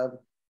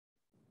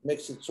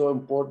makes it so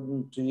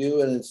important to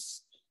you, and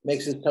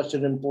makes it such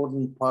an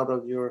important part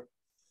of your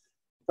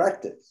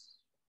practice.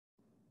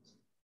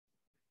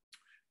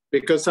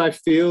 Because I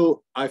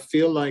feel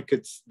like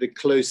it's the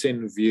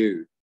close-in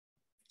view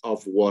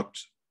of the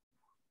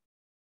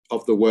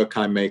work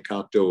I make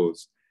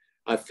outdoors.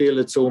 I feel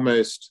it's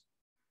almost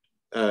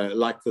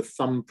like the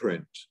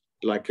thumbprint,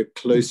 like a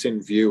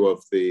close-in view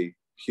of the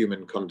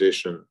human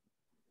condition,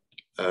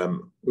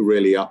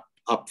 really up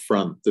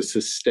front, the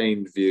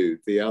sustained view.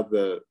 The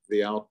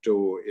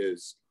outdoor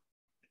is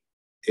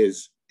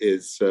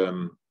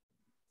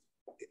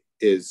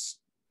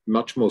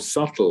much more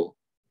subtle,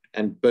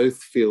 and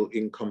both feel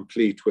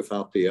incomplete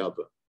without the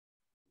other.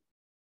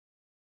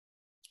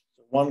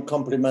 One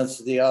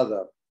complements the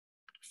other.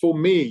 For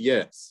me,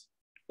 yes.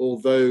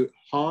 Although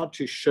hard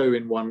to show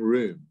in one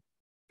room,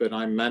 but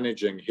I'm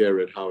managing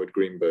here at Howard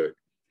Greenberg.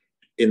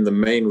 In the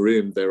main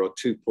room, there are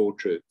 2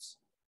 portraits,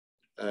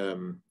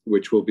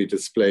 which will be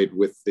displayed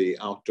with the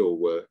outdoor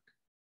work,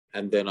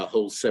 and then a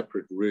whole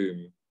separate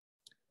room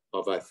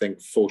of, I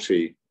think,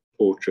 40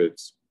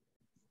 portraits.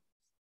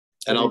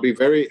 And I'll be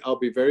very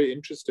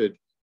interested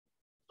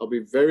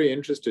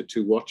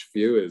to watch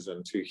viewers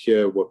and to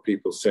hear what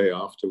people say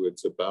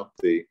afterwards about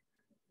the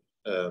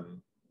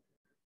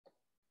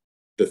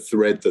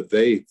thread that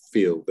they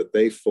feel, that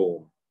they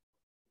form,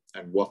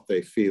 and what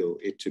they feel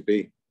it to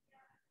be.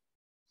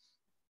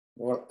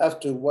 Well,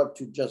 after what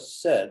you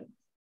just said,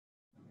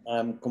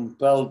 I'm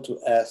compelled to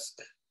ask,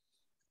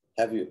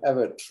 have you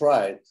ever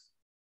tried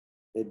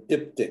a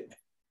diptych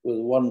with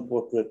one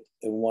portrait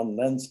and one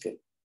landscape?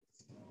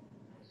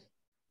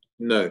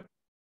 No.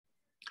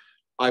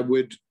 I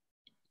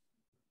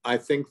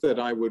think that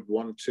I would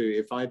want to,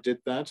 if I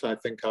did that, I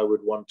think I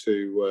would want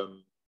to,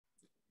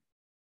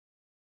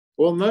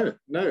 well, no,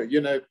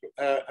 you know,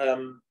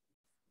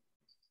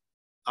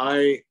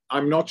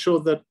 I'm not sure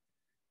that,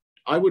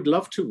 I would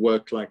love to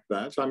work like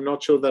that. I'm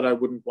not sure that I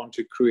wouldn't want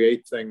to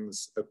create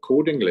things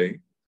accordingly.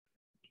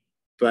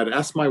 But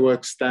as my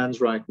work stands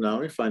right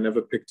now, if I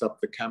never picked up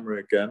the camera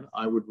again,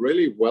 I would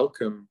really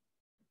welcome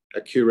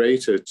a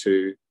curator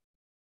to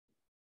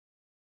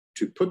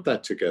put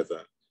that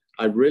together.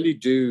 I really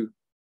do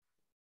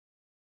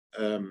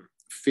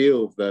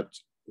feel that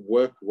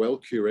work well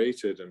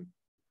curated and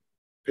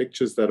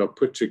pictures that are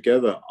put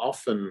together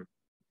often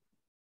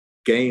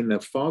gain a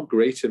far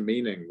greater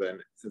meaning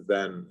than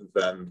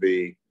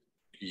the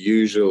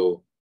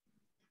usual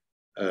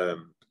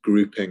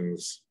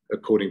groupings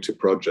according to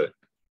project.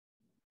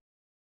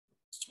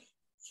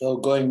 So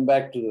going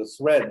back to the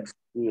thread,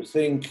 do you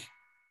think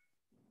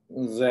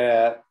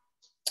that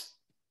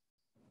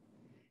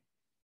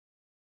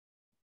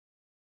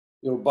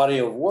your body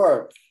of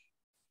work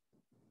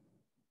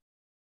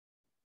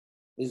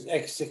is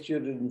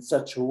executed in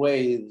such a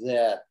way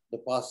that the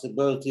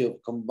possibility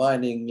of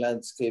combining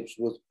landscapes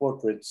with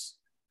portraits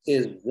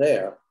is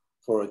there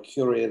for a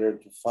curator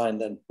to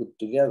find and put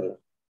together?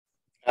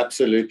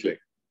 Absolutely.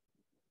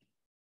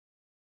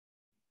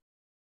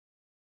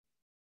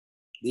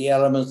 The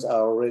elements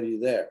are already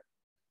there.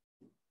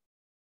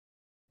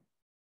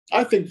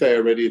 I think they're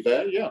already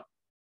there, yeah.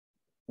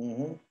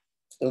 Mm-hmm.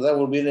 So that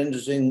will be an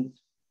interesting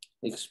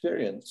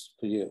experience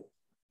for you.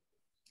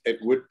 It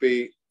would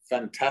be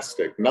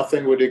fantastic.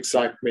 Nothing would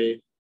excite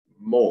me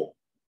more.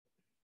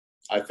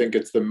 I think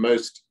it's the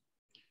most,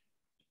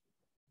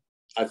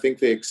 I think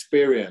the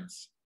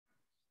experience,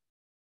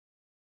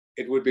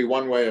 it would be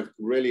one way of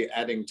really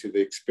adding to the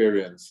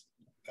experience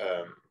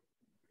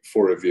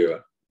for a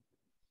viewer.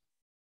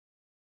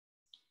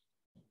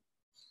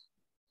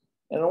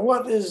 And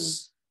what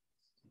is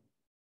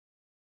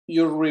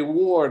your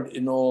reward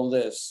in all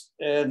this?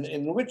 And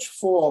in which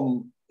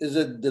form is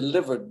it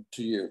delivered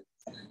to you?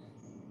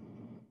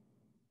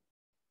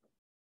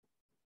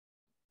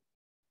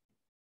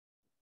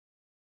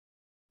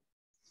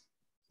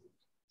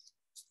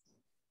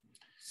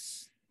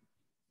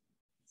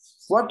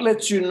 What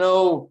lets you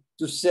know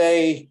to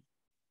say,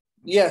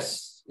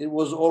 yes, it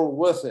was all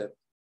worth it?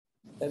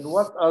 And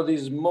what are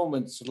these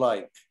moments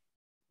like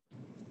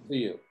for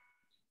you?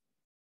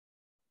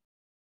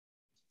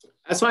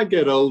 As I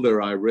get older,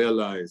 I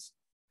realize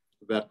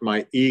that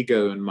my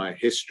ego and my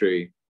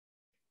history,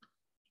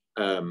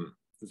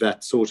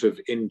 that sort of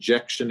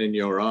injection in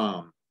your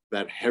arm,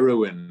 that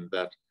heroin,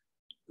 that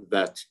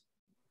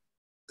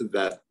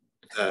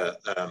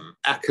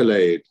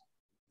accolade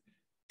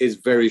is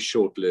very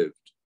short-lived.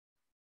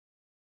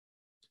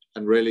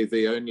 And really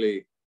the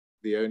only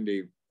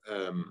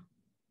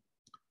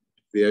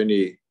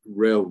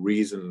real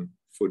reason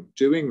for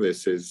doing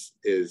this is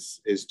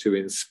to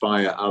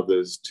inspire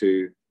others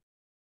to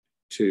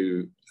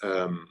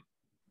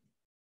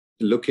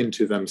look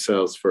into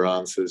themselves for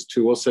answers,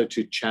 to also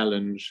to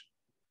challenge.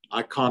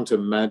 I can't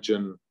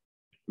imagine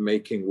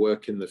making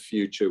work in the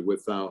future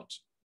without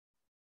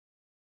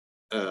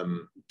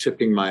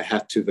tipping my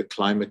hat to the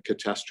climate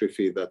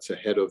catastrophe that's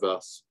ahead of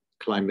us,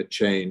 climate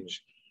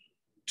change,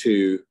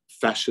 to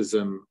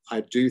fascism.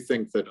 I do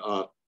think that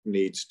art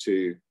needs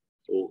to,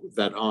 or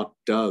that art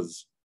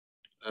does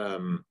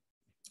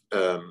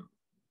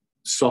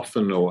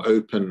soften or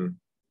open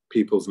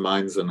people's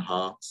minds and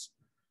hearts.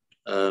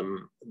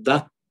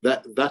 That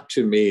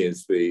to me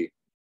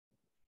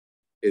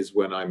is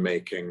when I'm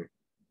making,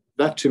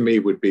 that to me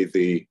would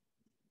be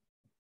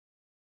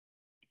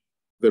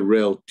the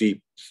real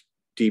deep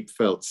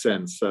felt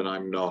sense that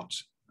I'm not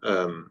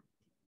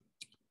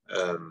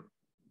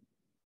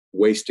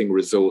wasting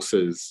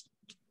resources,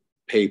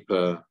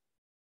 paper,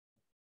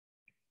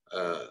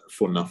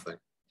 for nothing.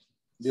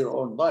 Your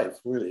own life,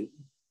 really.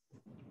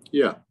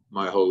 Yeah,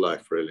 my whole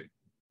life, really.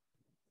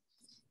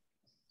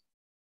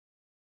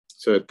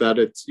 So that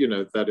it's,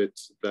 the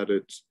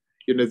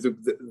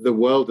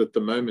world at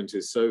the moment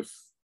is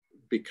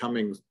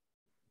becoming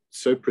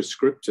so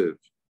prescriptive.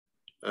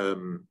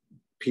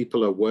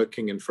 People are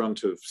working in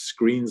front of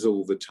screens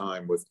all the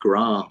time with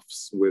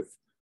graphs,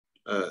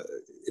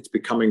 it's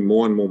becoming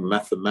more and more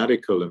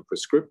mathematical and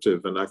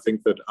prescriptive. And I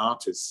think that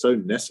art is so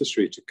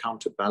necessary to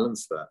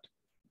counterbalance that.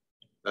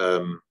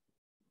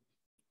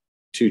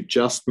 To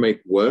just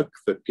make work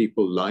that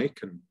people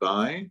like and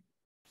buy,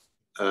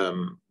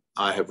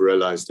 I have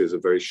realized is a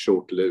very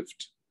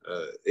short-lived,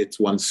 it's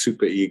one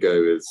super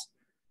ego is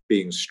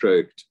being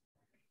stroked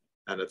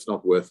and it's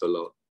not worth a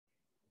lot.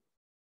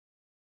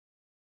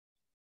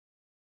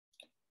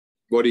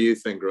 What do you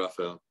think,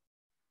 Raphael?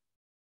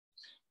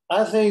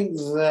 I think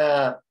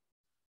that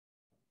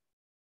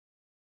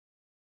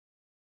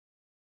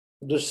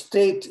the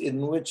state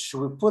in which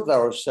we put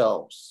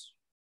ourselves,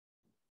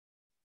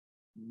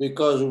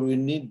 because we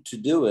need to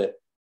do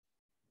it,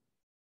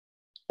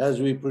 as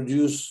we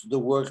produce the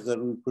work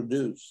that we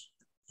produce,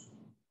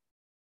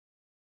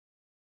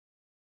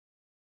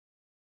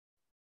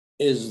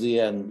 is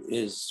the end,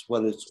 is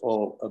what it's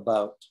all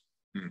about,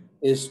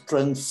 is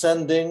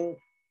transcending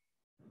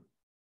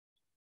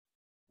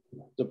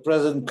the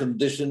present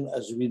condition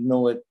as we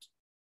know it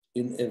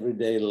in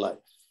everyday life.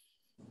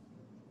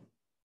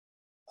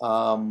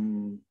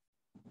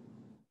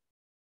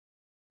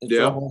 It's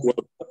yeah, almost,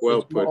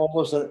 well put.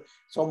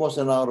 It's almost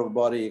an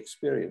out-of-body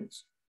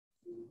experience.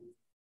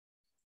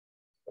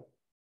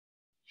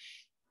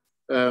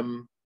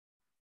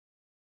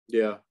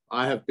 Yeah,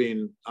 I have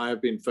been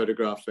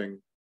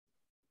photographing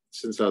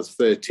since I was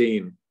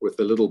 13, with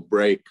a little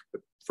break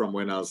from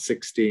when I was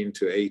 16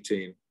 to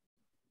 18.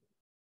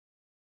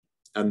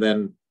 And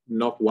then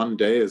not one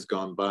day has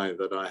gone by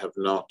that I have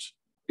not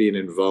been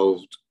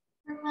involved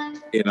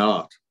in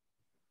art.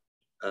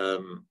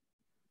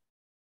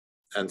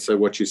 And so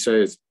what you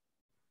say is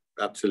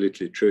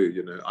absolutely true.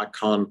 You know, I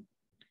can't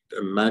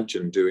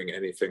imagine doing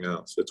anything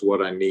else. It's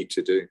what I need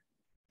to do.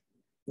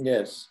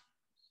 Yes.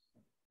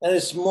 And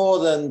it's more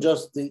than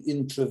just the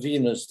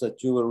intravenous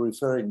that you were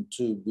referring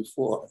to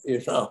before,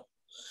 you know.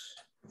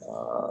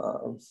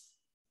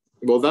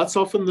 Well, that's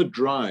often the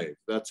drive.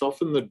 That's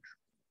often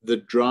the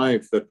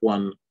drive that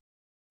one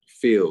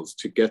feels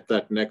to get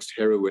that next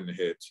heroin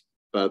hit.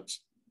 But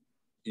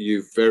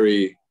you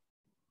very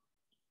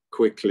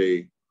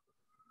quickly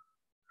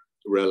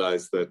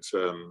realize that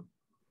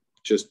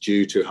just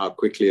due to how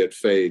quickly it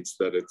fades,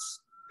 that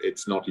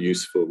it's not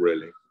useful,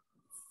 really.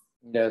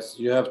 Yes,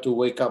 you have to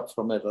wake up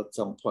from it at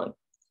some point.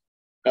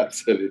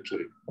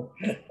 Absolutely.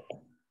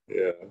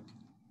 Yeah.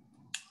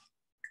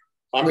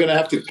 I'm going to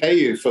have to pay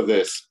you for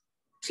this.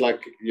 It's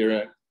like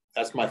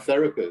that's my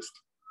therapist.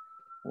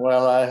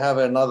 Well, I have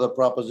another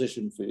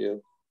proposition for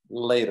you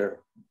later.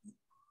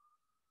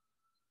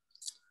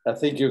 I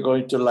think you're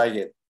going to like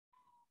it.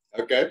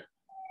 Okay.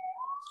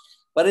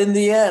 But in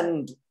the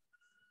end,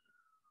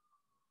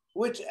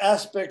 which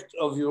aspect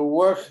of your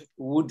work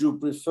would you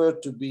prefer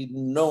to be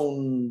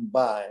known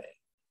by?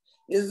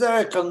 Is there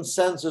a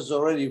consensus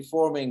already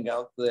forming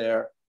out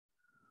there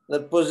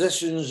that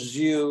positions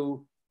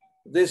you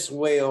this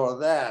way or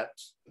that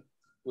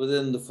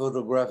within the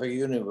photographic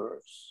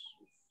universe?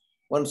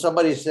 When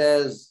somebody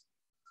says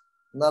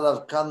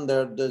Nadav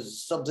Kander,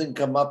 does something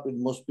come up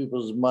in most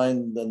people's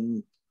mind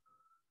than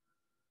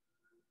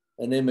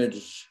an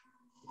image,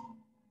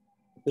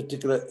 a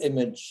particular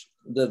image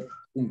that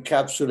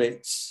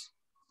encapsulates,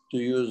 to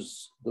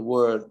use the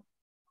word?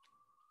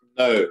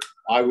 No,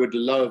 I would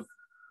love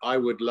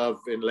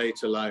in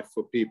later life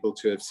for people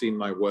to have seen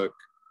my work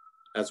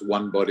as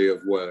one body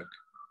of work,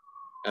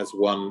 as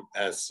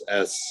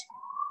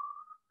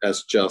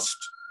just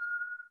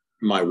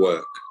my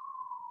work.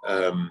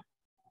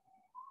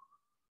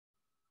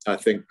 I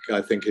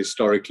think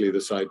historically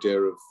this idea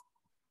of,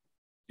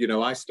 you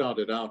know, I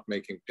started out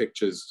making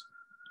pictures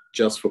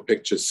just for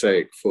picture's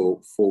sake,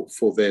 for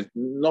their,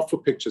 not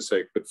for picture's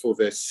sake, but for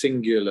their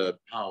singular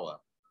power,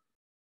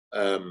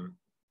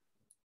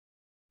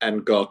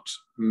 and got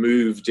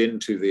moved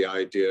into the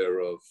idea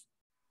of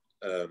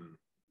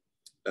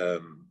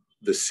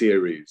the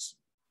series,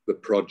 the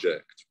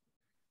project,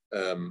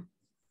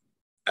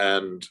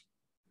 and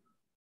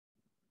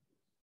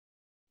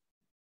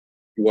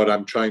what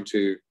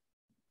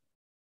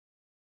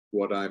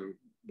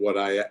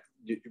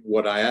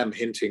I am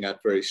hinting at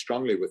very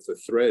strongly with the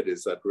thread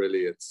is that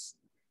really it's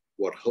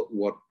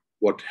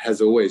what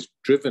has always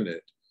driven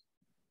it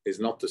is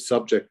not the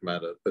subject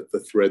matter, but the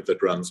thread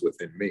that runs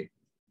within me.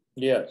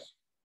 Yes.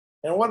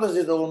 And what does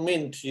it all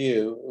mean to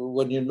you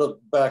when you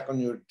look back on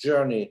your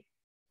journey,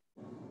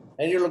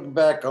 and you look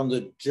back on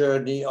the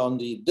journey, on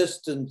the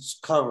distance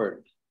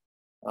covered?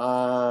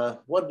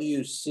 What do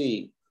you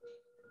see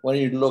when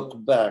you look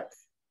back,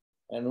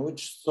 and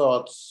which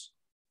thoughts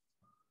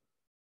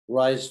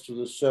rise to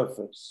the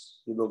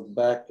surface? You look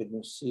back and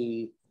you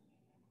see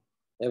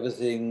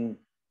everything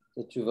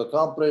that you've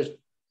accomplished,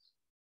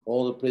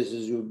 all the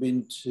places you've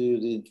been to,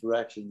 the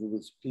interaction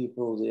with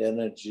people, the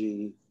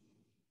energy.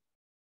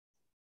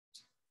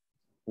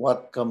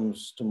 What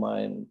comes to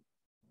mind?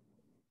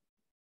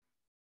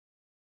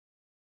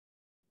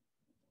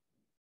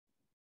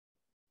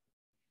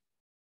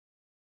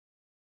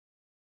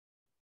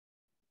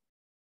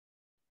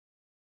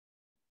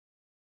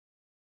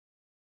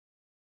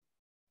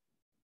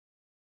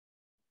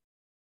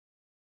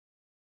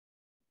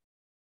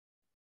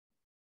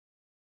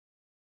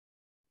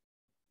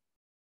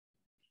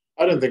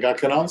 I don't think I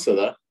can answer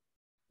that.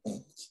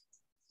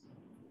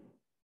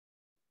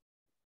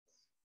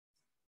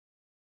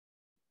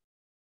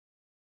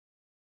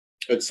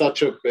 It's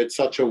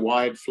such a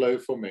wide flow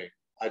for me.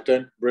 I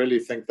don't really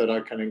think that I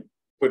can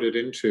put it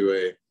into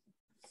a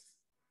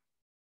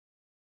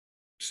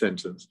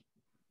sentence.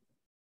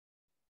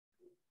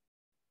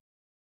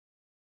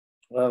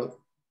 Well,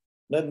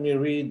 let me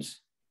read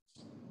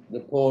the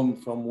poem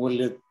from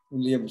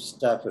William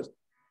Stafford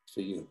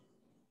for you.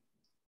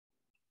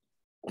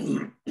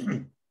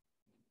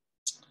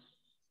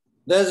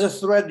 There's a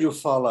thread you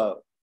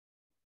follow.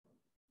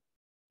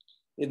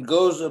 It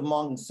goes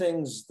among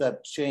things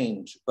that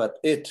change, but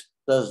it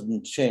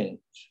doesn't change.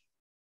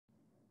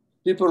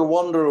 People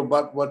wonder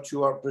about what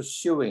you are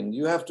pursuing.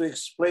 You have to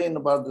explain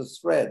about the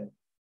thread,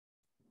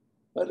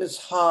 but it's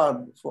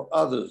hard for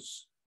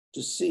others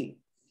to see.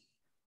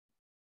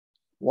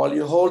 While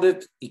you hold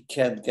it, it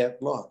can't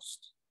get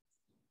lost.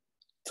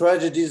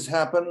 Tragedies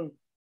happen,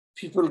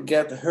 people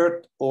get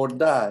hurt or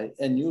die,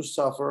 and you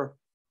suffer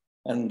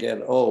and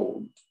get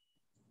old.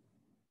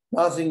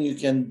 Nothing you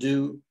can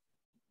do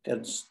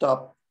can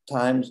stop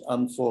time's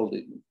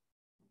unfolding.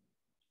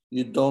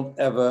 You don't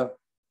ever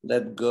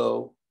let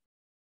go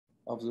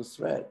of the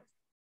thread.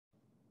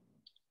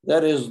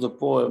 That is the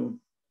poem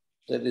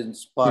that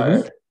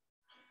inspired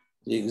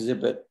the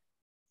exhibit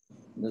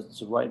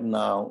that's right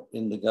now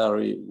in the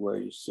gallery where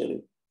you're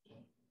sitting,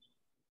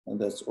 and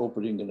that's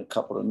opening in a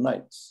couple of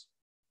nights.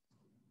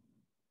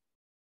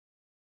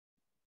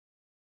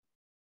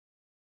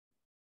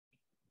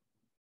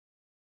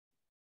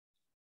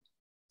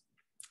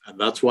 And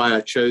that's why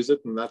I chose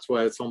it, and that's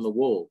why it's on the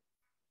wall.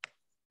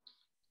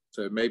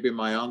 So maybe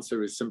my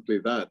answer is simply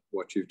that,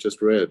 what you've just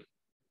read,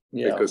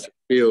 because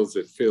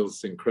it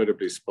feels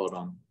incredibly spot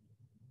on.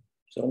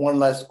 So one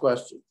last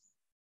question.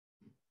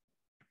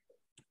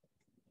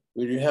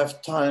 Will you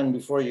have time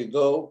before you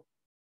go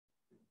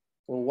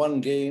for one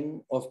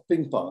game of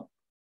ping pong?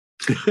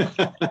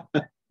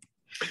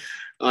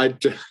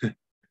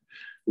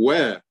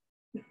 Where?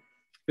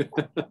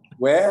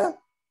 Where?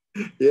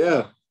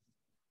 Yeah.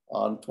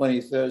 On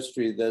 23rd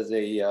Street, there's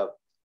a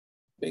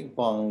ping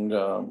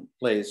pong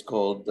place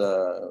called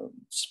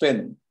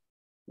Spin.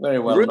 Very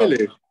well really?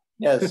 known.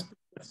 Yes,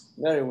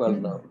 very well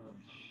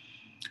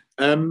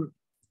known.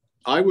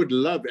 I would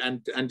love,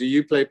 and do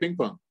you play ping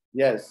pong?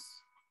 Yes.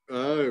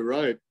 Oh,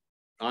 right.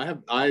 I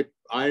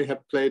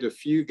have played a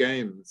few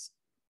games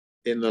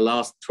in the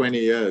last 20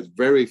 years,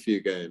 very few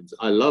games.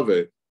 I love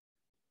it,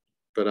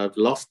 but I've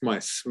lost my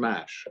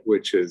smash,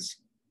 which is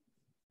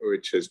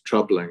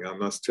troubling, I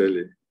must tell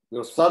you.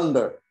 Your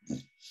thunder.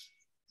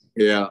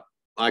 Yeah,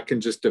 I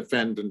can just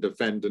defend and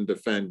defend and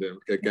defend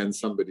against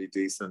somebody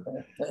decent.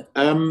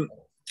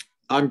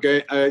 I'm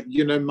going,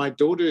 you know, my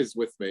daughter is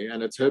with me,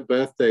 and it's her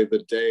birthday the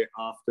day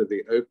after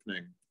the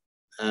opening.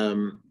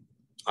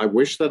 I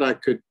wish that I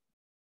could,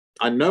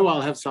 I know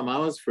I'll have some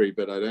hours free,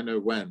 but I don't know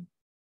when.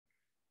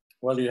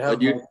 Well, you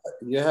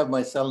have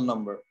my cell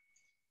number.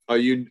 Are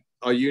you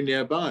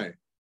nearby?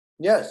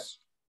 Yes.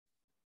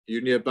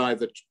 You nearby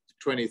the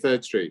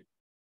 23rd Street?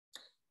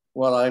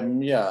 Well, I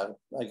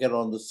get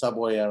on the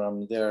subway and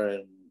I'm there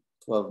in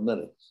 12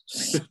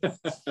 minutes.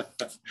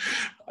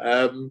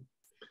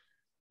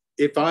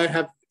 If I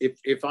have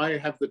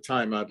the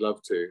time, I'd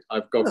love to.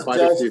 I've got quite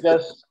a few.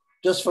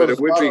 Just for but it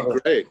would be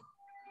great.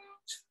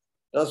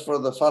 Just for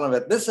the fun of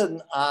it.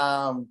 Listen,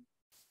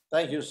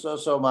 thank you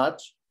so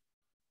much.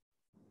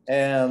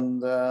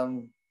 And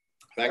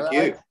thank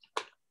you.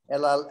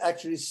 And I'll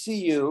actually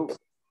see you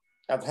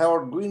at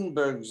Howard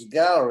Greenberg's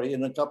gallery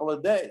in a couple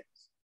of days.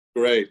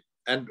 Great.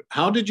 And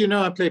how did you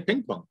know I play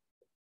ping pong?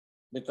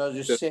 Because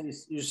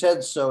you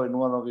said so in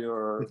one of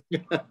your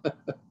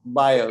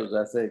bios,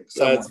 I think.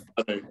 That's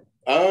funny.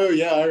 Oh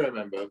yeah, I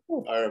remember.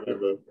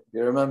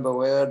 You remember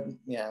where?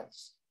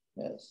 Yes.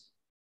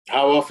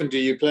 How often do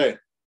you play?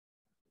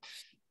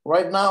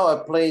 Right now,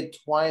 I play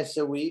twice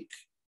a week.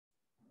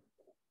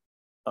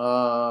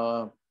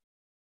 And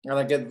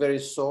I get very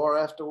sore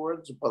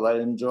afterwards, but I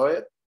enjoy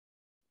it.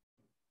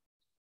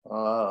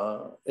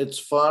 It's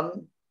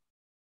fun.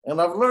 And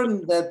I've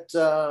learned that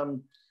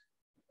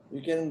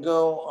you can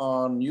go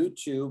on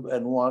YouTube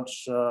and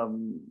watch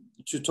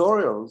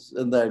tutorials,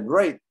 and they're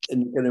great,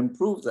 and you can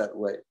improve that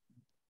way.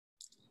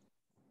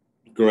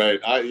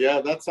 Great.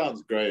 Yeah, that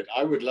sounds great.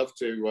 I would love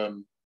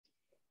to.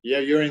 Yeah,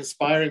 you're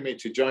inspiring me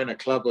to join a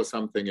club or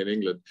something in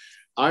England.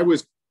 I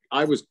was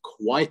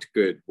quite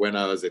good when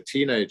I was a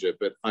teenager,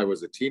 but I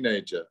was a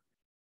teenager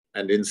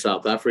and in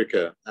South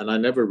Africa, and I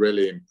never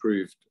really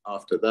improved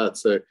after that.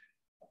 So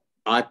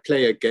I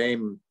play a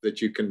game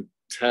that you can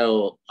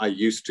tell I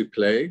used to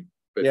play,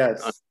 but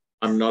yes.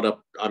 I'm not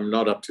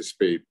up to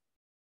speed.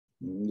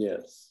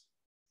 Yes.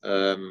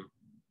 But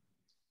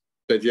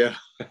yeah,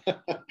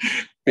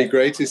 be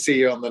great to see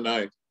you on the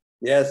night.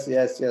 Yes.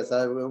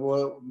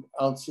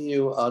 I'll see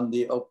you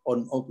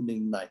on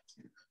opening night.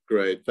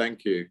 Great,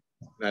 thank you.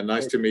 And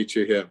nice to meet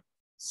you here.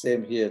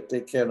 Same here.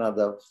 Take care,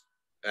 Nadav.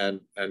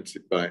 And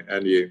bye.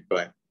 And you,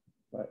 bye.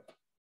 Bye.